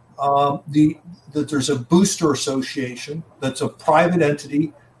that there's a booster association that's a private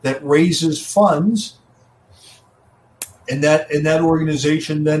entity that raises funds, and that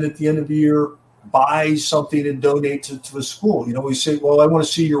organization then at the end of the year buys something and donates it to a school? We say, well, I want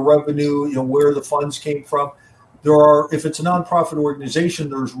to see your revenue, where the funds came from. If it's a nonprofit organization,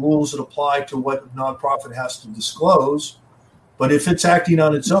 there's rules that apply to what a nonprofit has to disclose. But if it's acting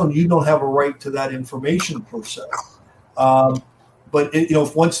on its own, you don't have a right to that information per se. But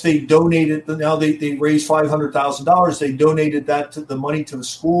if once they donated, now they raised $500,000, they donated that to the money to the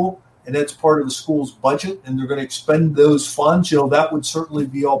school, and that's part of the school's budget, and they're going to expend those funds. That would certainly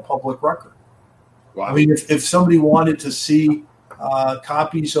be all public record. Wow. I mean, if somebody wanted to see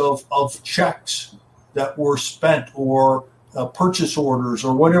copies of checks that were spent or purchase orders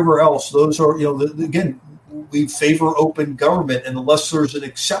or whatever else, those are, again, we favor open government, and unless there's an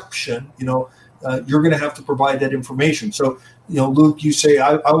exception, you're going to have to provide that information. So, Luke, you say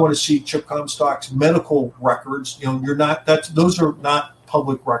I want to see Chip Comstock's medical records. You're not. Those are not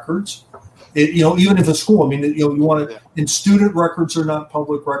public records. Even if a school. I mean, you want to. And student records are not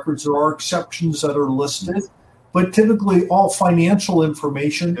public records. There are exceptions that are listed, but typically all financial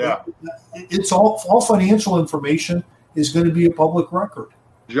information. Yeah. It's all financial information is going to be a public record.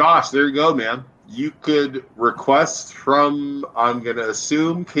 Josh, there you go, man. You could request from, I'm going to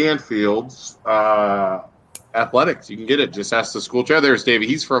assume, Canfield's athletics. You can get it. Just ask the school chair. There's Davey.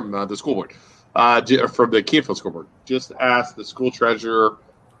 He's from the school board, from the Canfield school board. Just ask the school treasurer.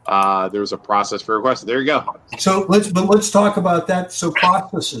 There's a process for requesting. There you go. So let's talk about that. So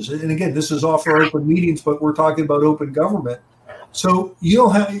processes, and again, this is off our open meetings, but we're talking about open government. So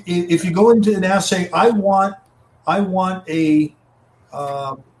if you go into an assay, I want to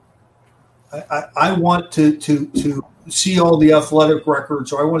see all the athletic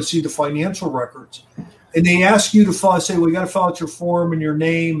records, or I want to see the financial records, and they ask you to say, well, you got to fill out your form and your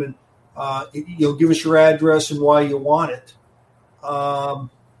name, and give us your address and why you want it.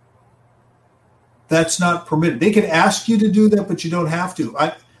 That's not permitted. They can ask you to do that, but you don't have to.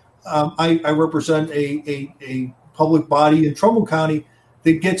 I represent a public body in Trumbull County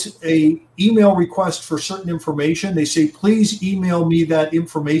that gets a email request for certain information. They say, please email me that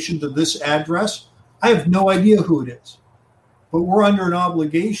information to this address. I have no idea who it is, but we're under an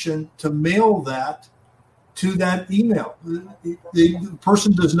obligation to mail that to that email. The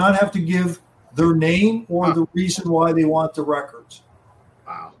person does not have to give their name or the reason why they want the records.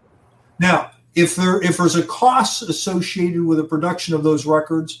 Wow. Now, if there's a cost associated with the production of those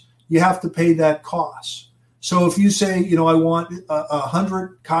records, you have to pay that cost. So if you say, I want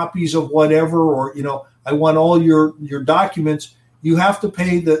 100 copies of whatever, or, I want all your documents, you have to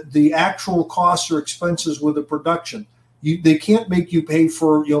pay the actual costs or expenses with the production. They can't make you pay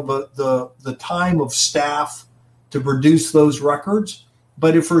for, the time of staff to produce those records.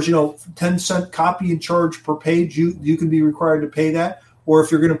 But if there's, 10-cent copy and charge per page, you can be required to pay that. Or if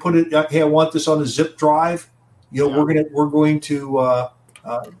you're going to put it, hey, I want this on a zip drive, we're going to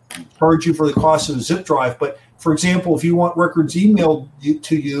charge you for the cost of the zip drive. But for example, if you want records emailed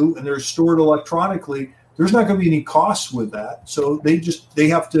to you and they're stored electronically, there's not going to be any costs with that. So they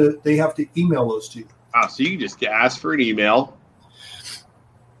have to email those to you. So you can just ask for an email,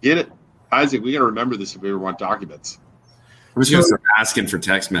 get it. Isaac, we got to remember this if we ever want documents. I'm just going to start asking for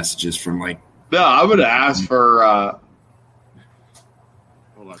text messages from No, I'm going to ask for.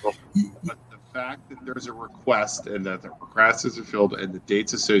 Hold on. But the fact that there's a request and that the request is fulfilled and the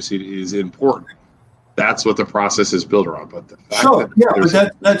dates associated is important. That's what the process is built around. But the fact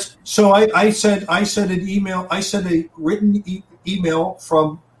that that's so. I sent an email. I sent a written email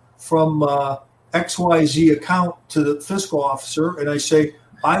from XYZ account to the fiscal officer, and I say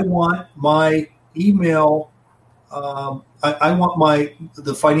I want my email. I want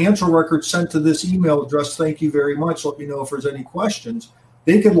the financial record sent to this email address. Thank you very much. Let me know if there's any questions.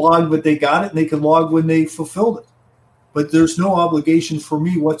 They can log when they got it, and they can log when they fulfilled it. But there's no obligation for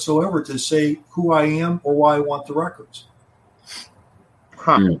me whatsoever to say who I am or why I want the records.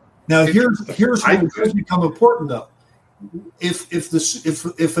 Huh. Now here's where it does become important though. If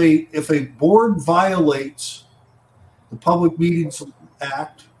a board violates the Public Meetings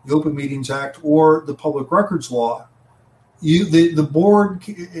Act, the Open Meetings Act, or the Public Records Law, the board,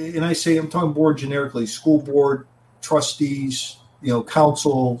 and I'm talking board generically, school board, trustees,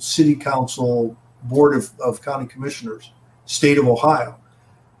 council, city council, board of county commissioners, state of Ohio,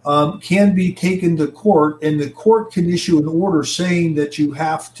 can be taken to court, and the court can issue an order saying that you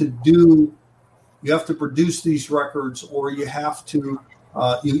have to produce these records, or you have to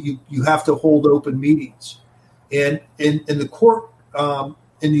hold open meetings, and the court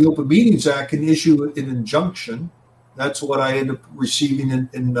in the Open Meetings Act can issue an injunction. That's what I ended up receiving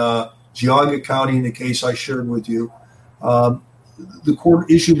in Geauga County in the case I shared with you. The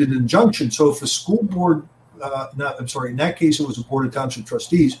court issued an injunction. So if a school board, in that case it was a board of township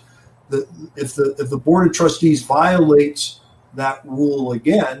trustees. If the board of trustees violates that rule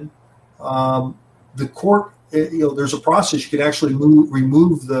again, the court, there's a process. You can actually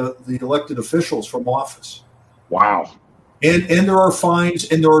remove the elected officials from office. Wow. and there are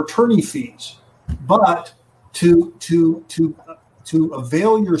fines and there are attorney fees. But to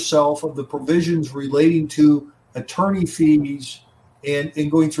avail yourself of the provisions relating to attorney fees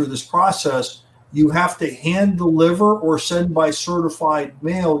and going through this process, you have to hand deliver or send by certified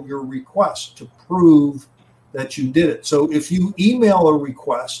mail your request to prove that you did it. So if you email a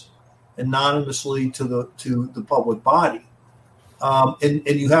request anonymously to the public body, and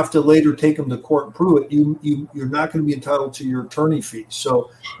you have to later take them to court and prove it, you're not going to be entitled to your attorney fees.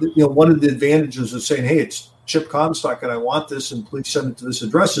 So, one of the advantages of saying, hey, it's Chip Comstock and I want this and please send it to this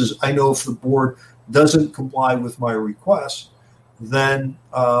address is I know if the board doesn't comply with my request, then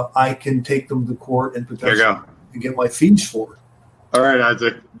I can take them to court and potentially get my fees for it. All right,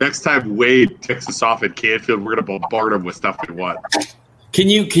 Isaac. Next time Wade ticks us off at Canfield, we're going to bombard him with stuff we want. Can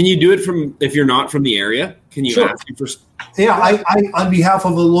you do it from if you're not from the area? Can you ask him for? Yeah, I on behalf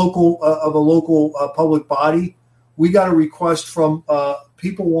of a local public body, we got a request from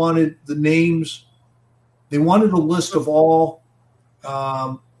people wanted the names. They wanted a list of all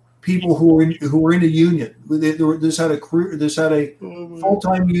people who were in a union. This had a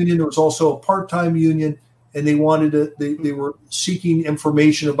full-time union. There was also a part-time union, and they wanted they were seeking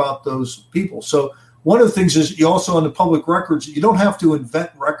information about those people. So one of the things is you also on the public records, you don't have to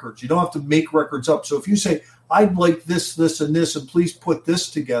invent records. You don't have to make records up. So if you say, I'd like this, this, and this, and please put this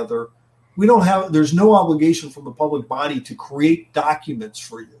together, there's no obligation from the public body to create documents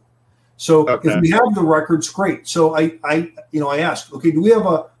for you. So if we have the records, great. So I asked, okay, do we have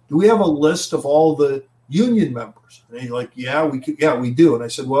a list of all the union members? And they're like, yeah, we do. And I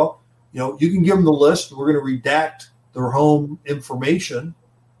said, well, you can give them the list. We're going to redact their home information.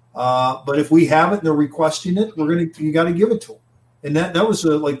 But if we have it and they're requesting it, you got to give it to them. And that was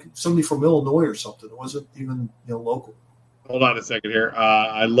like somebody from Illinois or something. It wasn't even local. Hold on a second here.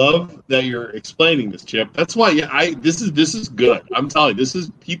 I love that you're explaining this, Chip. That's why this is good. I'm telling you,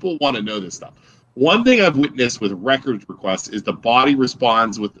 people want to know this stuff. One thing I've witnessed with records requests is the body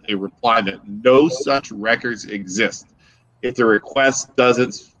responds with a reply that no such records exist if the request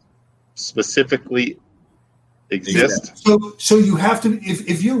doesn't specifically exist. So you have to,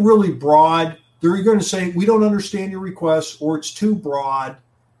 if you're really broad, they're going to say, we don't understand your request, or it's too broad,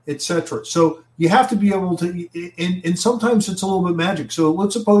 etc. So you have to be able to, and sometimes it's a little bit magic. So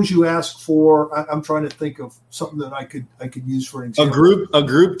let's suppose you ask for, I'm trying to think of something that I could use for an example. A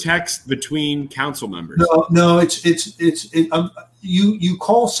group text between council members. No, you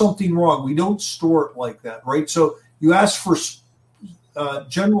call something wrong. We don't store it like that, right? So you ask for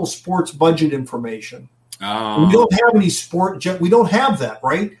general sports budget information. Oh. We don't have any we don't have that,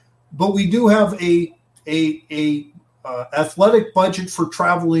 right? But we do have a athletic budget for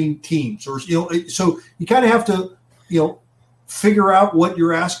traveling teams, or so you kind of have to figure out what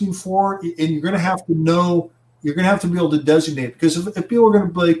you're asking for, and you're going to have to know, you're going to have to be able to designate, because if people are going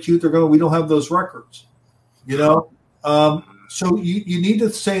to play cute, we don't have those records, so you need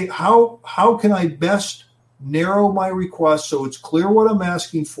to say how can I best narrow my request so it's clear what I'm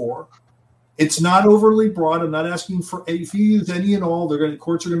asking for. It's not overly broad. I'm not asking for, if you use any and all,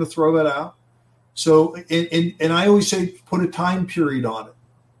 courts are going to throw that out. So, and I always say, put a time period on it.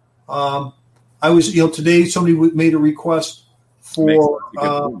 I was, today somebody made a request for,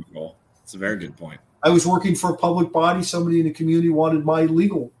 it's a very good point. I was working for a public body. Somebody in the community wanted my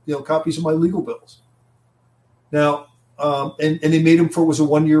legal, copies of my legal bills. Now, and they made them for, it was a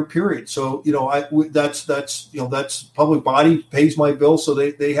 1 year period. So, that's public body pays my bill. So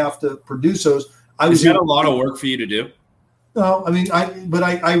they have to produce those. Is that a lot of work for you to do? No, I mean, I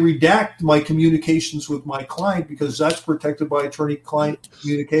redact my communications with my client because that's protected by attorney-client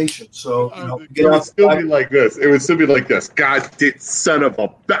communication. So, it would still be like this. It would still be like this. God, son of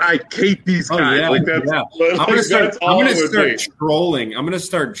a! I hate these guys. I'm going to start trolling. I'm going to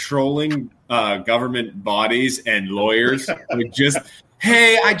start trolling government bodies and lawyers with just,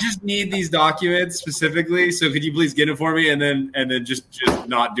 hey, I just need these documents specifically. So could you please get it for me? And then just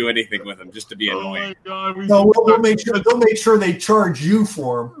not do anything with them, just to be annoying. Oh my God, they'll make sure they charge you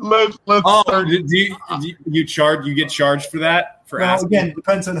for them. You get charged for that? Again, it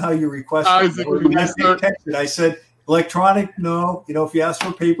depends on how you request it. I said electronic, no. If you ask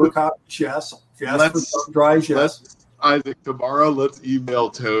for paper copies, yes. If you ask for thumb drives, yes. Isaac, tomorrow let's email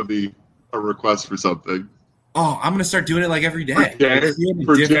Toby a request for something. Oh, I'm going to start doing it like every day.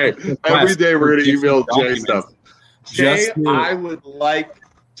 For Jay. Every day we're going to email Jay stuff. Jay, I would like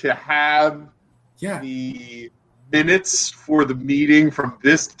to have the minutes for the meeting from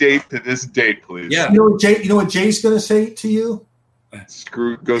this date to this date, please. Yeah. You know what Jay's going to say to you?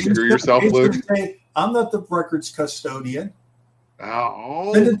 Go screw yourself, Luke. I'm not the records custodian.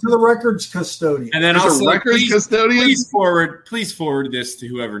 Oh. Send it to the records custodian. And then There's also, a records custodian? please forward this to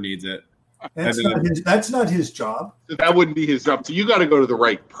whoever needs it. That's not his job. That wouldn't be his job. So you got to go to the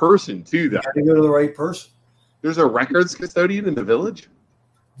right person too. You That got to go to the right person. there's a records custodian in the village.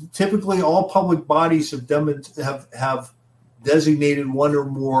 Typically, all public bodies have designated one or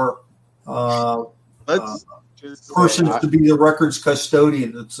more Let's just persons to be the records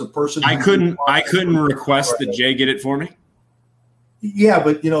custodian. It's the person. I couldn't request that Jay get it for me. Yeah,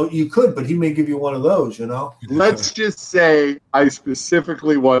 but you could, but he may give you one of those. Let's just say I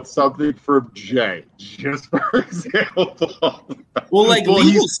specifically want something from Jay, just for example. Well, like Well,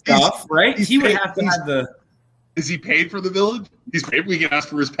 legal he's- stuff, right? he's He would paid- have to he's- have the. Is he paid for the village? He's paid. We can ask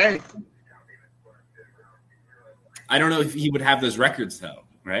for his pay. I don't know if he would have those records though,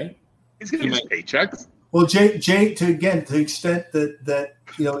 right? He's gonna get his paychecks. Well, Jay, to the extent that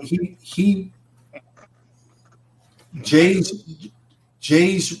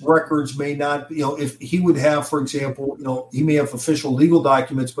Jay's records may not, if he would have, for example, he may have official legal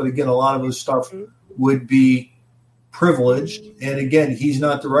documents, but again, a lot of his stuff would be privileged. And again, he's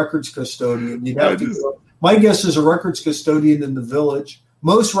not the records custodian. You'd have to. My guess is a records custodian in the village.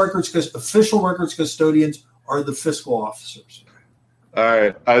 Most official records custodians are the fiscal officers. All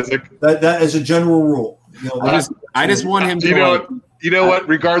right, Isaac. That is a general rule. I just want him to. You know what?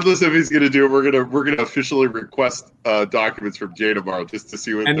 Regardless if he's going to do it, we're gonna officially request documents from Jay tomorrow just to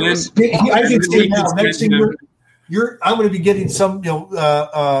see what. And the then- response I can is. say now. Next thing I'm going to be getting some. You're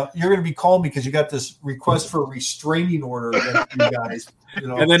going to be calling me because you got this request for a restraining order against you guys.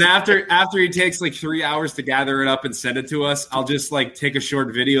 And then after he takes like 3 hours to gather it up and send it to us, I'll just like take a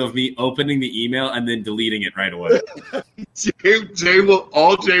short video of me opening the email and then deleting it right away. Jay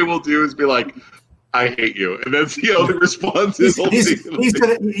will do is be like, "I hate you," and that's the only response.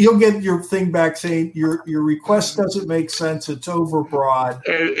 You'll get your thing back saying your request doesn't make sense. It's overbroad.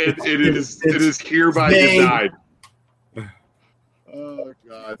 It is hereby denied. Oh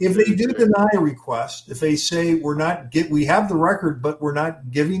God! If they do deny a request, if they say we have the record, but we're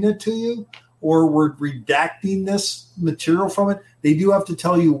not giving it to you, or we're redacting this material from it, they do have to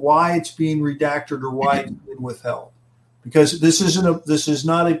tell you why it's being redacted or why it's being withheld, because this is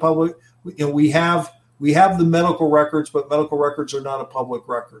not a public. We have the medical records, but medical records are not a public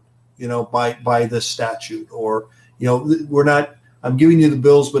record. By the statute, or we're not. I'm giving you the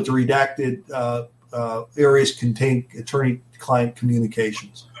bills, but the redacted areas contain attorney-client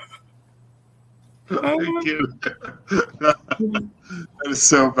communications. That is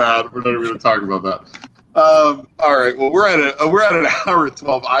so bad. We're not even going to talk about that. All right. Well, we're at an hour and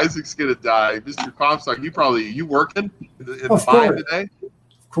 12. Isaac's going to die. Mr. Comstock, you working in the mine today?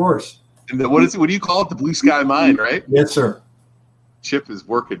 Of course. And what do you call it? The Blue Sky Mine, right? Yes, sir. Chip is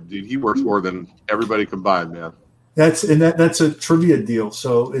working, dude. He works more than everybody combined, man. That's a trivia deal.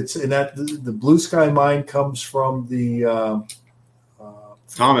 So the Blue Sky Mine comes from the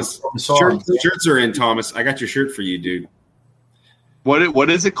Thomas. Shirts are in, Thomas. I got your shirt for you, dude. What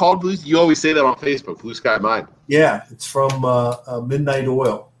is it called, Blue? You always say that on Facebook, Blue Sky Mine. Yeah, it's from Midnight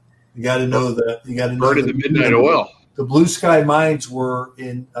Oil. You got to know that. You got to know the Midnight Oil. The Blue Sky Mines were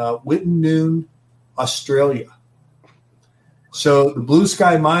in Wittenoom, Australia. So the Blue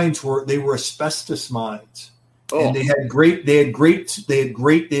Sky Mines were asbestos mines. Oh. And they had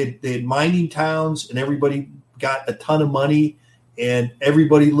mining towns, and everybody got a ton of money, and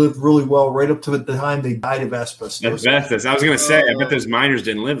everybody lived really well right up to the time they died of asbestos. Asbestos. I was going to say, I bet those miners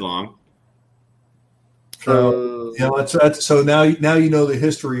didn't live long. So so now you know the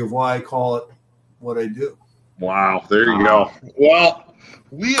history of why I call it what I do. Wow, there you go. Well,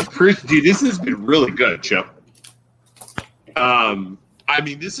 we appreciate this has been really good, Chip.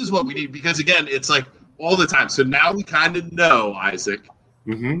 This is what we need because again, it's like all the time. So now we kind of know, Isaac,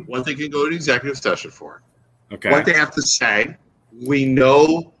 what they can go to executive session for. Okay. What they have to say. We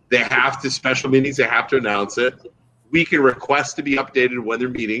know they have to special meetings. They have to announce it. We can request to be updated when their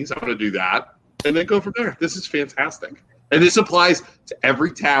meetings. I'm going to do that, and then go from there. This is fantastic, and this applies to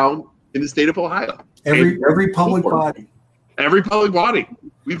every town in the state of Ohio. Every public body. Every public body.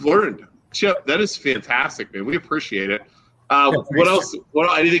 We've learned. Chip, that is fantastic, man. We appreciate it. What else?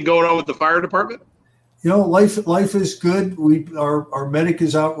 Anything going on with the fire department? Life is good. Our medic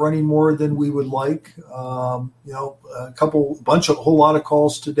is out running more than we would like. A whole lot of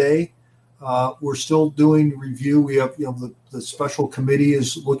calls today. We're still doing review. We have the special committee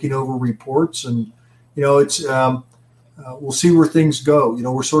is looking over reports, and it's we'll see where things go.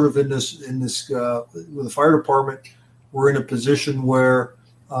 We're sort of in this with the fire department. We're in a position where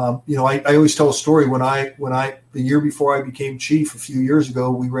I always tell a story when the year before I became chief a few years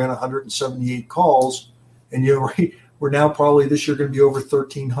ago, we ran 178 calls. And We're now probably this year going to be over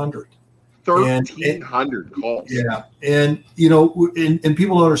 1,300. 1,300 calls. Yeah, and and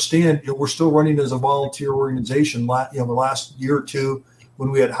people don't understand. We're still running as a volunteer organization. The last year or two, when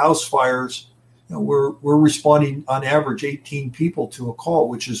we had house fires, we're responding on average 18 people to a call,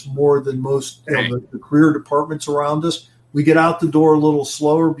 which is more than most the career departments around us. We get out the door a little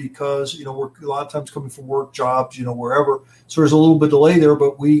slower because we're a lot of times coming from work jobs, wherever. So there's a little bit of delay there,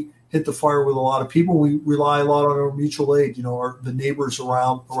 but we hit the fire with a lot of people. We rely a lot on our mutual aid, the neighbors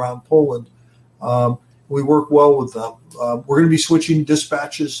around Poland. We work well with them. We're going to be switching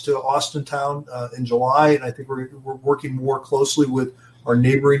dispatches to Austintown in July, and I think we're working more closely with our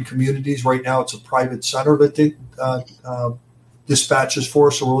neighboring communities. Right now, it's a private center that dispatches for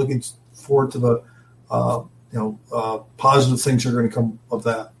us, so we're looking forward to the positive things that are going to come of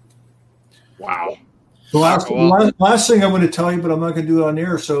that. Wow. The last thing I'm going to tell you, but I'm not going to do it on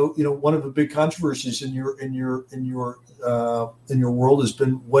air. So, one of the big controversies in your world has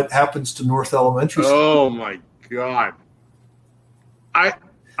been what happens to North Elementary School. Oh my God. I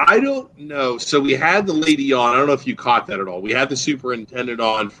don't know. So we had the lady on. I don't know if you caught that at all. We had the superintendent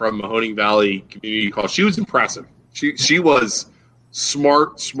on from Mahoning Valley Community College. She was impressive. She was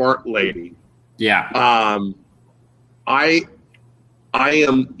smart lady. Yeah. I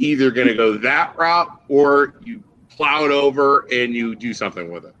am either going to go that route or you plow it over and you do something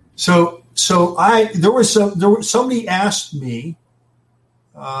with it. So somebody asked me,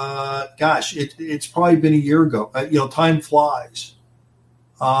 it's probably been a year ago. Time flies.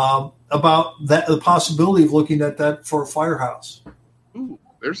 About the possibility of looking at that for a firehouse. Ooh,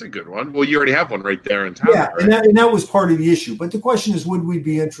 there's a good one. Well, you already have one right there in town. Yeah, right? and that was part of the issue. But the question is, would we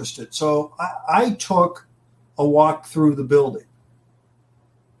be interested? So I took a walk through the building.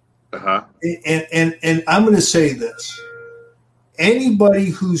 Uh-huh. And I'm going to say this. Anybody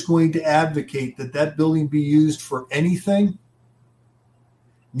who's going to advocate that building be used for anything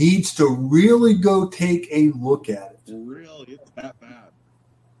needs to really go take a look at it. Really? It's that bad.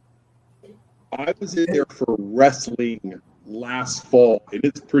 I was in there for wrestling last fall, and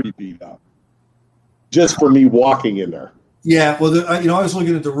it's pretty beat up. Just for me walking in there. Yeah, well, I was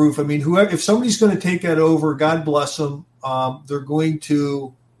looking at the roof. I mean, if somebody's going to take that over, God bless them. They're going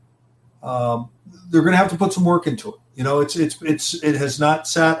to have to put some work into it. It has not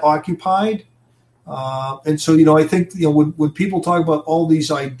sat occupied, and so I think when people talk about all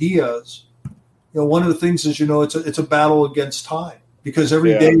these ideas, one of the things is it's a battle against time. Because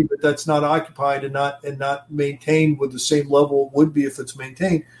every day that's not occupied and not maintained with the same level it would be if it's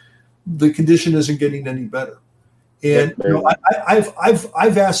maintained, the condition isn't getting any better. And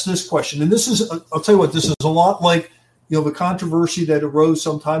I've asked this question, and this is I'll tell you what, this is a lot like the controversy that arose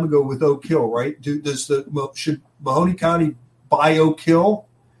some time ago with Oak Hill, right? Should Mahoning County buy Oak Hill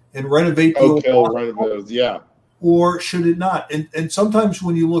and renovate the Oak Hill, renovate, yeah, or should it not? And sometimes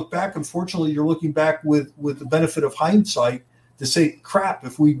when you look back, unfortunately, you're looking back with the benefit of hindsight. To say, crap,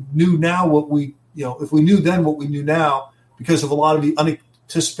 if we knew now if we knew then what we knew now, because of a lot of the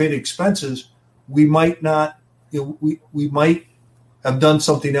unanticipated expenses, we might not, we might have done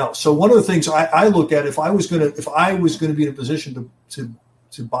something else. So one of the things I look at, if I was going to be in a position to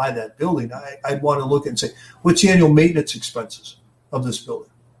buy that building, I'd want to look and say, what's the annual maintenance expenses of this building?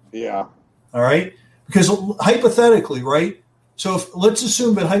 Yeah. All right. Because hypothetically, right? So let's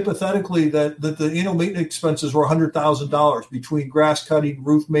assume that hypothetically that the annual maintenance expenses were $100,000 between grass cutting,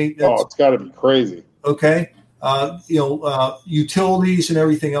 roof maintenance. Oh, it's got to be crazy. Okay, utilities and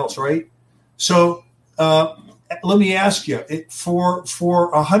everything else, right? So let me ask you, for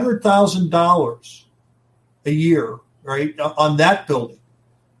 $100,000 a year, right, on that building,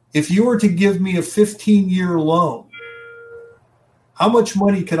 if you were to give me a 15-year loan, how much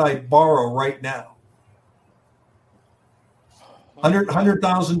money could I borrow right now?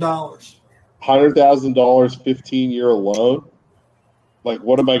 $100,000. $100,000, 15-year loan. Like,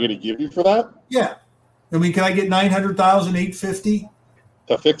 what am I going to give you for that? Yeah, I mean, can I get $900,000, $850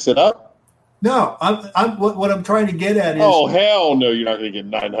 to fix it up? No, I'm what I'm trying to get at is. Oh hell no! You're not going to get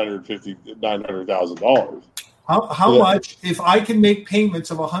 $900,000. How much? If I can make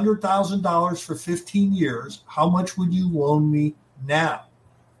payments of $100,000 for 15 years, how much would you loan me now?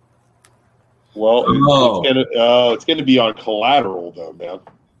 Well, it's going to be on collateral, though, man.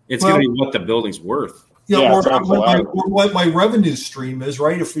 It's going to be what the building's worth. Or what my revenue stream is,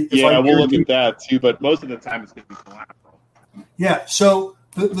 right? We'll look at that too, but most of the time it's going to be collateral. Yeah. So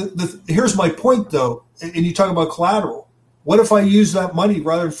here's my point, though, and you talk about collateral. What if I use that money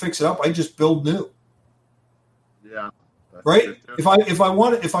rather than fix it up? I just build new. Yeah. Right. If I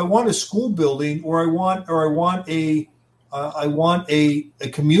want a school building, or I want a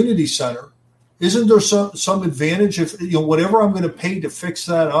community center. isn't there some advantage if whatever I'm going to pay to fix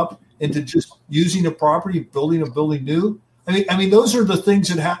that up into just using a property, building a building new? I mean, those are the things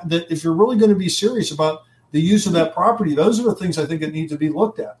that if you're really going to be serious about the use of that property, those are the things I think that need to be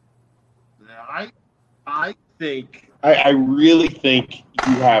looked at. I really think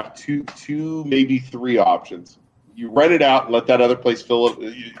you have two, maybe three options. You rent it out and let that other place fill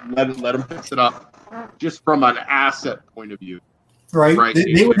it. You let them fix it up, just from an asset point of view. Right.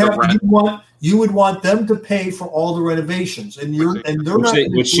 They would have. You would want them to pay for all the renovations, and they're not.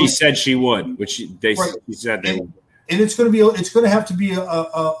 Which she said she would. She said they would. And it's going to have to be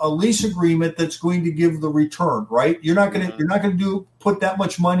a lease agreement that's going to give the return, right? You're not going to put that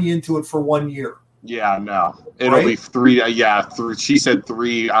much money into it for 1 year. Yeah, no, it'll be 3. Yeah, 3. She said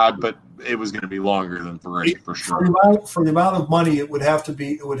 3, but it was going to be longer than 3 for sure. For the amount of money, it would have to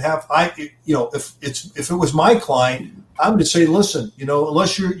be. It would have. If it was my client, I'm going to say, listen,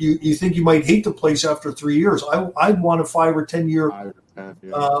 unless you think you might hate the place after 3 years, I'd want a 5 or 10 year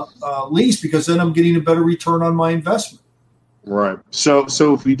lease, because then I'm getting a better return on my investment. Right. So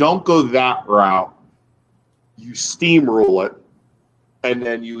if we don't go that route, you steamroll it, and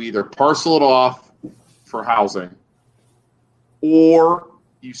then you either parcel it off for housing, or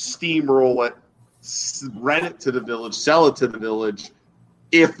you steamroll it, rent it to the village, sell it to the village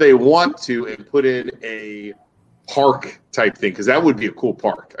if they want to, and put in a park type thing, because that would be a cool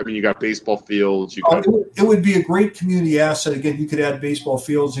park. I mean, you got baseball fields. It would be a great community asset. Again, you could add baseball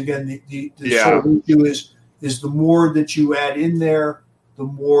fields. Again, the sort of issue is the more that you add in there, the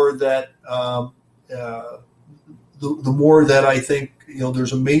more that the more that I think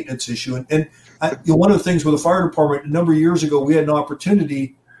there's a maintenance issue. And one of the things with the fire department, a number of years ago, we had an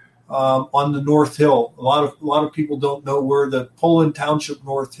opportunity on the North Hill. A lot of people don't know where the Poland Township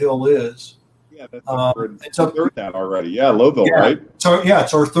North Hill is. Yeah, it's up that already. Yeah, Lowville, right? So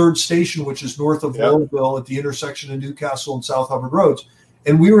it's our third station, which is north of Lowville at the intersection of Newcastle and South Hubbard Roads.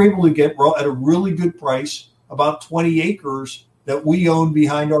 And we were able to get at a really good price about 20 acres that we own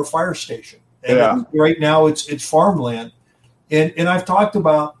behind our fire station. And right now it's farmland. And I've talked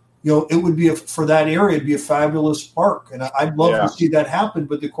about, it would be for that area, it'd be a fabulous park. And I'd love to see that happen.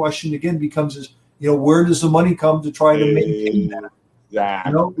 But the question again becomes where does the money come to try to maintain that?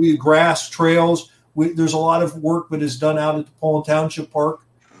 Exactly. We grass trails. There's a lot of work that is done out at the Poland Township Park,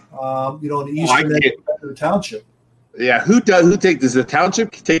 in the eastern end of the township. Yeah, does the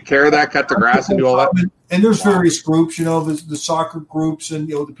township take care of that, cut the grass and do all that? And there's various groups, the soccer groups, and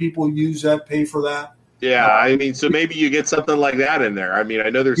the people who use that pay for that. Yeah, I mean, so maybe you get something like that in there. I mean, I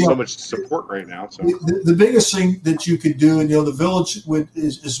know there's so much support right now. So the biggest thing that you could do, and the village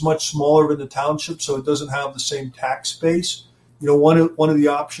is much smaller than the township, so it doesn't have the same tax base. One of the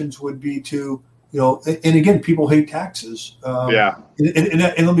options would be to, and again, people hate taxes. And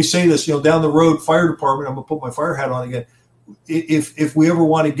let me say this, down the road, fire department, I'm going to put my fire hat on again. If we ever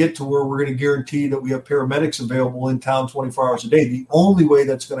want to get to where we're going to guarantee that we have paramedics available in town 24 hours a day, the only way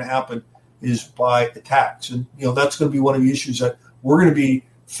that's going to happen is by a tax. And, that's going to be one of the issues that we're going to be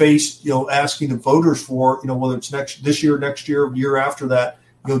faced, asking the voters for, whether it's this year, next year, year after that.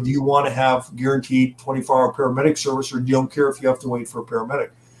 Do you want to have guaranteed 24-hour paramedic service, or do you don't care if you have to wait for a paramedic?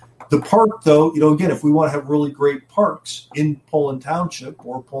 The park, though, again, if we want to have really great parks in Poland Township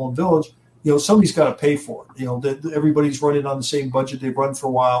or Poland Village, somebody's got to pay for it. Everybody's running on the same budget. They've run for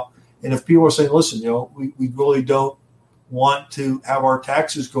a while. And if people are saying, listen, we really don't want to have our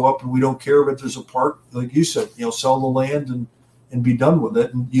taxes go up, and we don't care if there's a park, like you said, sell the land and be done with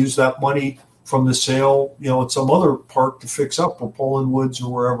it, and use that money from the sale, at some other park to fix up, or Poland Woods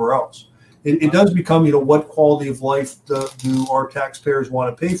or wherever else. It does become, what quality of life do our taxpayers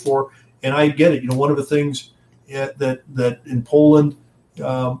want to pay for? And I get it. One of the things that in Poland,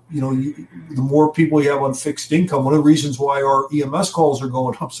 the more people you have on fixed income, one of the reasons why our EMS calls are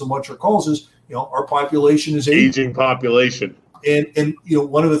going up so much, our calls is, our population is aging population. And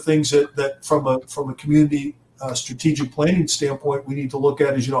one of the things that from a community strategic planning standpoint, we need to look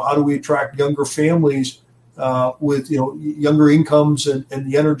at is, how do we attract younger families with, younger incomes and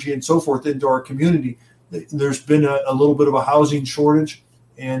the energy and so forth into our community. There's been a little bit of a housing shortage,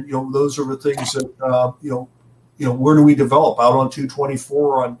 and, those are the things that, where do we develop out on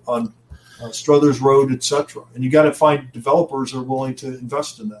 224 on Struthers Road, et cetera. And you got to find developers that are willing to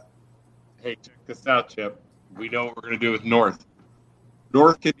invest in that. Hey, check this out, Chip. We know what we're going to do with North.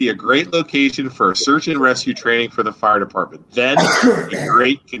 North could be a great location for search and rescue training for the fire department. Then a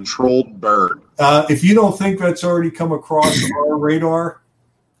great controlled burn. If you don't think that's already come across our radar,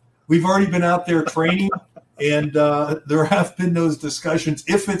 we've already been out there training. And there have been those discussions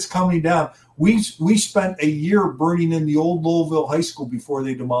if it's coming down. We spent a year burning in the old Louisville High School before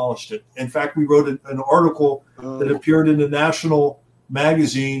they demolished it. In fact, we wrote an article that appeared in the national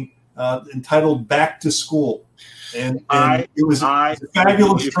magazine entitled "Back to School," and it was a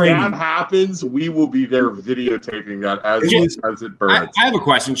fabulous training. If that happens, we will be there videotaping that as it burns. I have a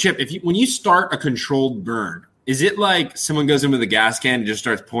question, Chip. When you start a controlled burn, is it like someone goes in with a gas can and just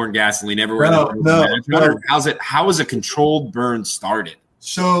starts pouring gasoline everywhere? No. How is a controlled burn started?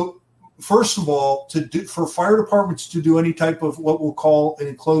 So, first of all, for fire departments to do any type of what we'll call an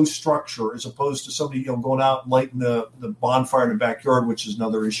enclosed structure, as opposed to somebody going out and lighting the bonfire in the backyard, which is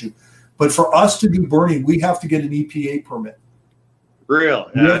another issue. But for us to do burning, we have to get an EPA permit. Really?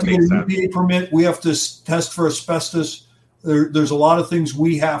 We have to get an EPA permit. We have to test for asbestos. There's a lot of things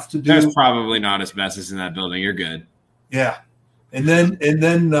we have to do. There's probably not asbestos in that building. You're good. Yeah. And then,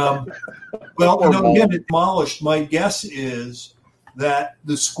 again, it demolished. My guess is that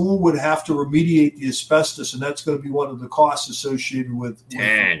the school would have to remediate the asbestos, and that's going to be one of the costs associated with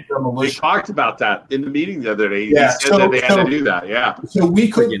demolition. We talked about that in the meeting the other day. Yeah, He said that they had to do that. Yeah. So we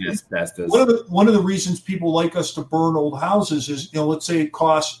could. Asbestos. One of the reasons people like us to burn old houses is, let's say it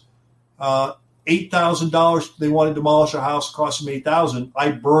costs $8,000. They want to demolish a house, costs them $8,000.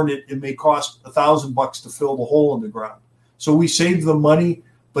 I burn it. It may cost $1,000 to fill the hole in the ground. So we save the money.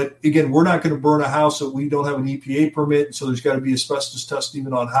 But again, we're not going to burn a house that we don't have an EPA permit. So there's got to be asbestos test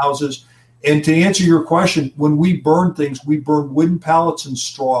even on houses. And to answer your question, when we burn things, we burn wooden pallets and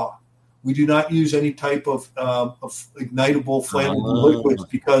straw. We do not use any type of ignitable, flammable liquids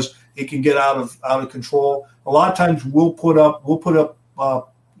because it can get out of control. A lot of times we'll put up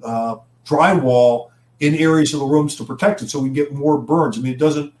drywall in areas of the rooms to protect it, so we can get more burns. I mean, it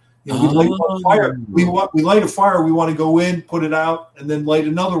doesn't. We light a fire. We light a fire. We want to go in, put it out, and then light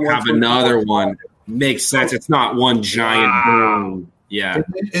another one. Have another one. Makes sense. It's not one giant burn. Yeah.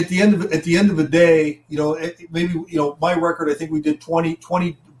 At the end of the day, maybe my record. I think we did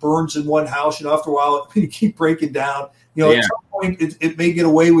 20 burns in one house. After a while, you keep breaking down. At some point, it may get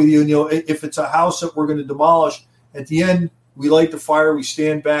away with you. And if it's a house that we're going to demolish, at the end, we light the fire. We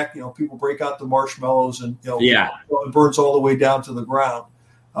stand back. People break out the marshmallows, and it burns all the way down to the ground.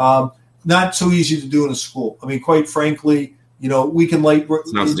 Not so easy to do in a school. I mean, quite frankly, we can light.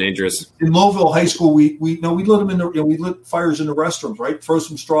 Sounds dangerous. In Louisville High School, we lit them in we lit fires in the restrooms, right? Throw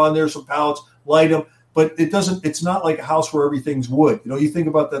some straw in there, some pallets, light them. But it's not like a house where everything's wood. You think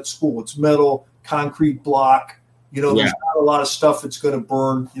about that school. It's metal, concrete block. There's not a lot of stuff that's going to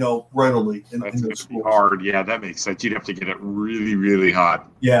burn, readily in the school. Hard. Yeah, that makes sense. You'd have to get it really, really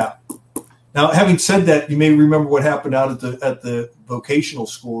hot. Yeah. Now, having said that, you may remember what happened out at the vocational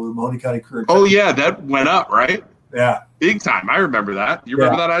school, the Mahoney County Career. Oh yeah, that went up, right? Yeah, big time. I remember that. You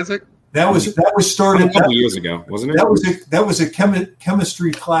remember that, Isaac? That was started a couple years ago, wasn't it? That was a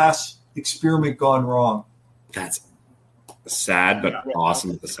chemistry class experiment gone wrong. That's sad, but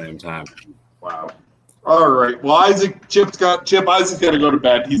awesome at the same time. Wow. All right. Well, Isaac's got to go to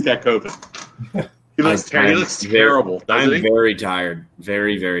bed. He's got COVID. He looks terrible. I'm very tired.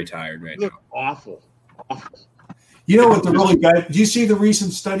 Very, very tired right now. Awful. What the really guy? Do you see the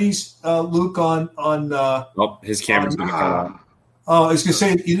recent studies, Luke, on? His camera's going to cut out. Oh, I was going to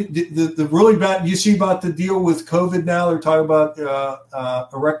say the really bad. You see about the deal with COVID now? They're talking about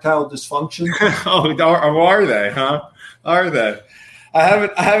erectile dysfunction. Are they? Huh? Are they? I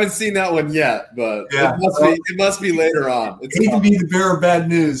haven't seen that one yet, but it must be later on. It hate to be the bearer of bad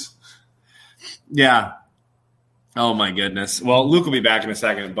news. Yeah. Oh my goodness. Well, Luke will be back in a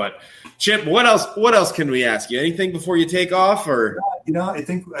second, but Chip, what else can we ask you? Anything before you take off, or I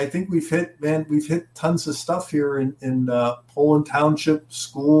think we've hit tons of stuff here in Poland Township,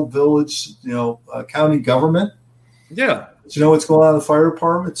 school, village, county government. Yeah. So what's going on in the fire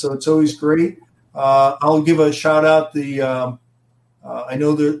department, so it's always great. I'll give a shout out. I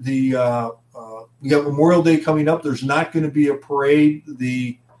know that we got Memorial Day coming up. There's not going to be a parade.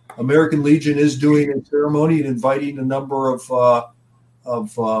 The American Legion is doing a ceremony and inviting a number of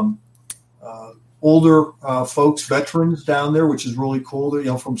older folks, veterans down there, which is really cool.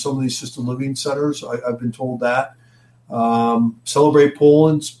 From some of these assisted living centers, I've been told that. Celebrate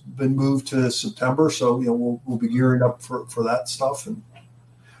Poland's been moved to September, so we'll be gearing up for that stuff. And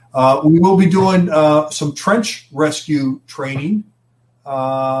we will be doing some trench rescue training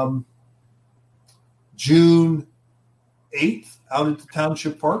June 8th. Out at the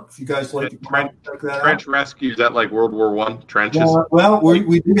Township Park, if you guys like to check that out. Trench rescue, is that like World War I trenches?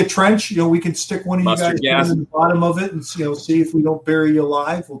 We dig a trench. We can stick one of you guys in the bottom of it and see if we don't bury you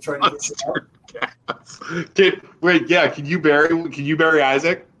alive. We'll try to get you out. Can you bury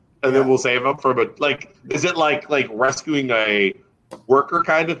Isaac? and then we'll save them from is it like rescuing a worker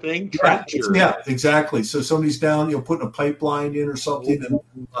kind of thing? Yeah, exactly. So somebody's down, putting a pipeline in or something, and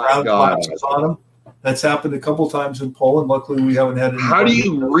ground God. collapses on them. That's happened a couple times in Poland. Luckily, we haven't had any. How do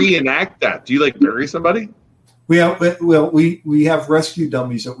you reenact that? Do you bury somebody? We have rescue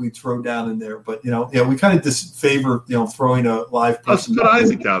dummies that we throw down in there, but we kind of disfavor throwing a live person. Let's put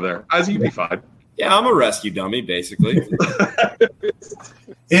Isaac down there. Isaac, you'd be fine. Yeah, I'm a rescue dummy, basically.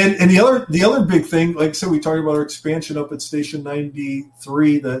 And the other big thing, like I said, we talked about our expansion up at Station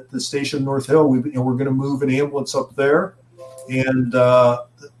 93, the station North Hill. We're going to move an ambulance up there, and we're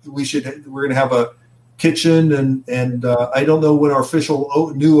going to have a kitchen and I don't know when our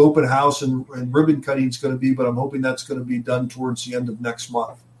official new open house and ribbon cutting is going to be, but I'm hoping that's going to be done towards the end of next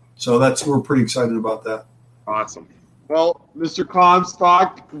month. So we're pretty excited about that. Awesome. Well, Mr.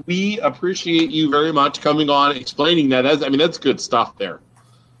 Comstock, we appreciate you very much coming on, explaining that. That's good stuff there.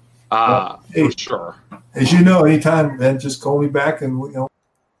 Hey, for sure. As you know, anytime, man, just call me back and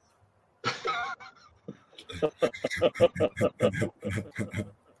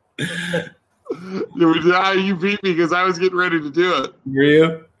You beat me because I was getting ready to do it. Were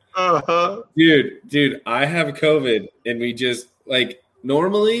you? Uh-huh. Dude, I have COVID, and we just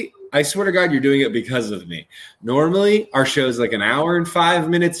normally. I swear to God, you're doing it because of me. Normally, our show's like an hour and 5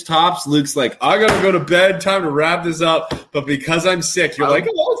 minutes tops. Luke's like, I got to go to bed. Time to wrap this up. But because I'm sick, you're like,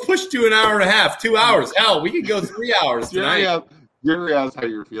 oh, let's push to an hour and a half, 2 hours. Hell, we could go 3 hours tonight. Gary asked how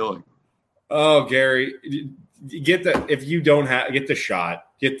you're feeling. Oh, Gary, get the shot.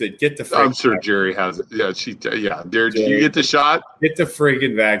 Get the. I'm sure Jerry has it. Yeah, Jerry, did you get the shot? Get the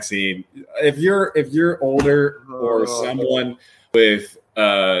freaking vaccine. If you're older or someone with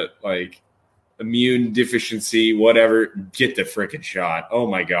immune deficiency, whatever, get the freaking shot. Oh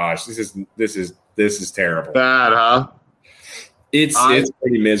my gosh, this is terrible. Bad, huh? It's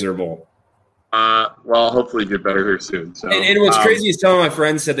pretty miserable. Well, hopefully get better here soon. So, and what's crazy is some of my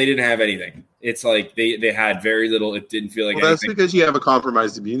friends said they didn't have anything. It's like they had very little. It didn't feel like anything. That's because you have a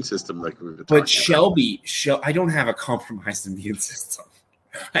compromised immune system, like we've been talking about. Shelby, I don't have a compromised immune system.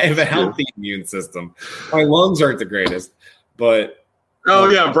 I have a healthy immune system. My lungs aren't the greatest, but. Oh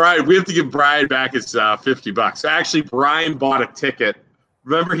yeah, Brian. We have to give Brian back his $50. Actually, Brian bought a ticket.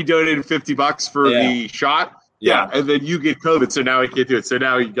 Remember, he donated $50 for the shot. Yeah, and then you get COVID, so now he can't do it. So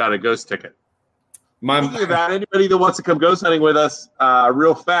now you got a ghost ticket. Speaking of that, anybody that wants to come ghost hunting with us,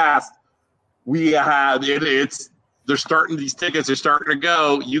 real fast, we have they're starting. These tickets are starting to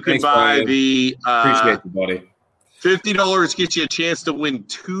go. You can buy the appreciate you, buddy. $50 gets you a chance to win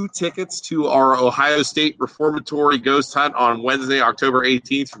 2 tickets to our Ohio State Reformatory Ghost Hunt on Wednesday, October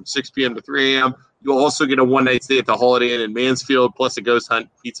 18th from 6 p.m. to 3 a.m. You'll also get a one-night stay at the Holiday Inn in Mansfield, plus a ghost hunt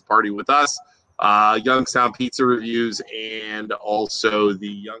pizza party with us, Youngstown pizza reviews, and also the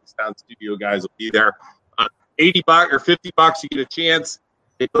Youngstown studio guys will be there. $80 or $50, you get a chance.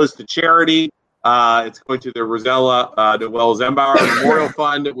 It goes to charity. It's going to the Rosella Noel Zembauer Memorial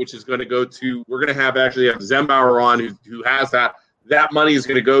Fund, which is going to go to. We're going to have Zembauer on who has that. That money is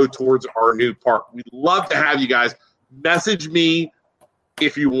going to go towards our new park. We'd love to have you guys. Message me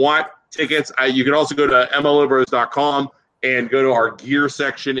if you want tickets. You can also go to MLOBROS.com and go to our gear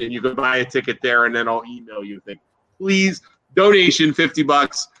section, and you can buy a ticket there, and then I'll email you. Please. Donation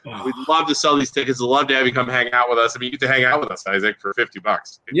 $50. We'd love to sell these tickets. We'd love to have you come hang out with us. You get to hang out with us, Isaac, for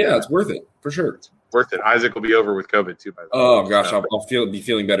 $50. Yeah, it's worth it for sure. It's worth it. Isaac will be over with COVID too. By the way. Oh gosh, I'll be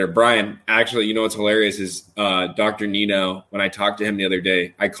feeling better. Brian, actually, what's hilarious is Dr. Nino. When I talked to him the other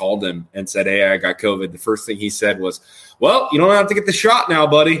day, I called him and said, "Hey, I got COVID." The first thing he said was, "Well, you don't have to get the shot now,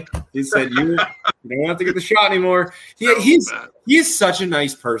 buddy." He said, "You don't have to get the shot anymore." He's such a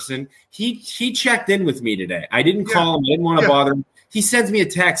nice person. He checked in with me today. I didn't call him. I didn't want to bother him. He sends me a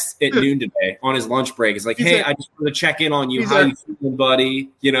text at noon today on his lunch break. It's like, "Hey, I just want to check in on you. How you feeling, buddy?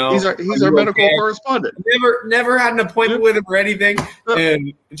 He's our medical correspondent. Never had an appointment with him or anything,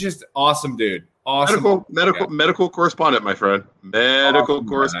 and just awesome dude. Awesome medical correspondent, my friend. Medical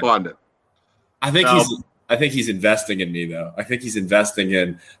correspondent. I think he's investing in me, though. I think he's investing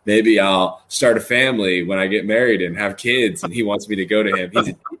in maybe I'll start a family when I get married and have kids, and he wants me to go to him.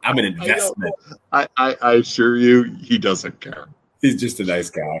 I'm an investment. I assure you, he doesn't care. He's just a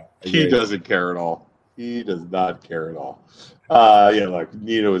nice guy. He doesn't care at all. He does not care at all. Like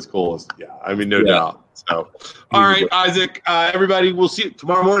Nino is coolest. Yeah, no doubt. So, all right, Isaac. Everybody, we'll see you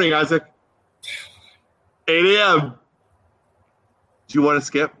tomorrow morning, Isaac. 8 a.m. Do you want to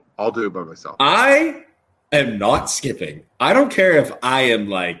skip? I'll do it by myself. I am not skipping. I don't care if I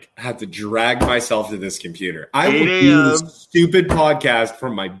am have to drag myself to this computer. I will do this stupid podcast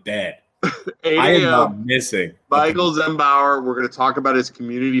from my bed. 8 I am a.m. not missing. Michael Zembauer. We're going to talk about his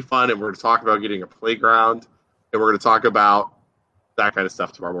community fund, and we're going to talk about getting a playground, and we're going to talk about that kind of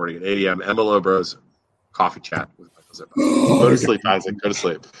stuff tomorrow morning at 8 a.m. MLO Bros Coffee Chat with Michael Zembauer. Go to sleep, Isaac. Go to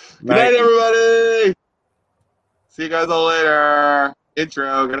sleep. Good night, everybody. See you guys all later.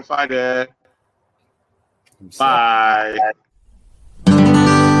 Intro. Gonna find it. Bye.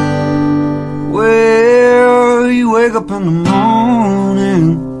 Well, you wake up in the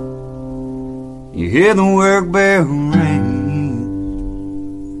morning, you hear the work bell ring,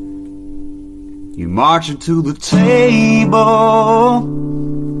 you march to the table,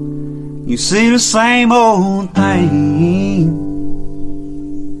 you see the same old thing.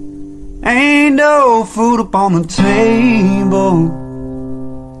 Ain't no food up on the table,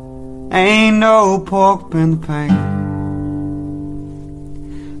 ain't no pork up in the pan.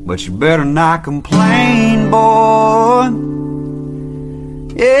 But you better not complain, boy.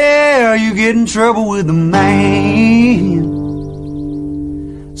 Yeah, you get in trouble with the man.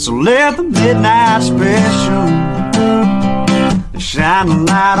 So let the midnight special shine a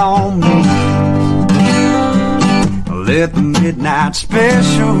light on me. Let the midnight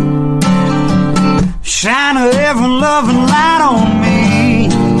special shine a ever-loving light on me.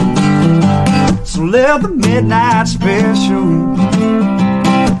 So let the midnight special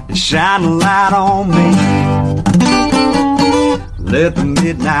shine a light on me. Let the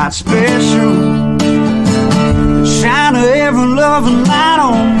midnight special shine a ever-loving light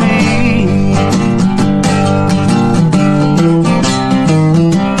on me.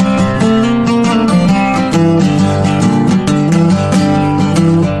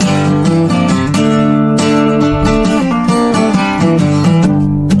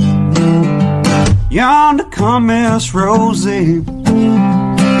 Yonder come Miss Rosie,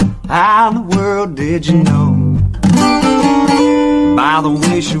 how in the world did you know? By the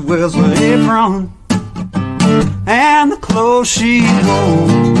way she wears her apron and the clothes she wore,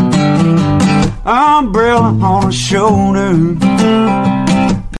 umbrella on her shoulder,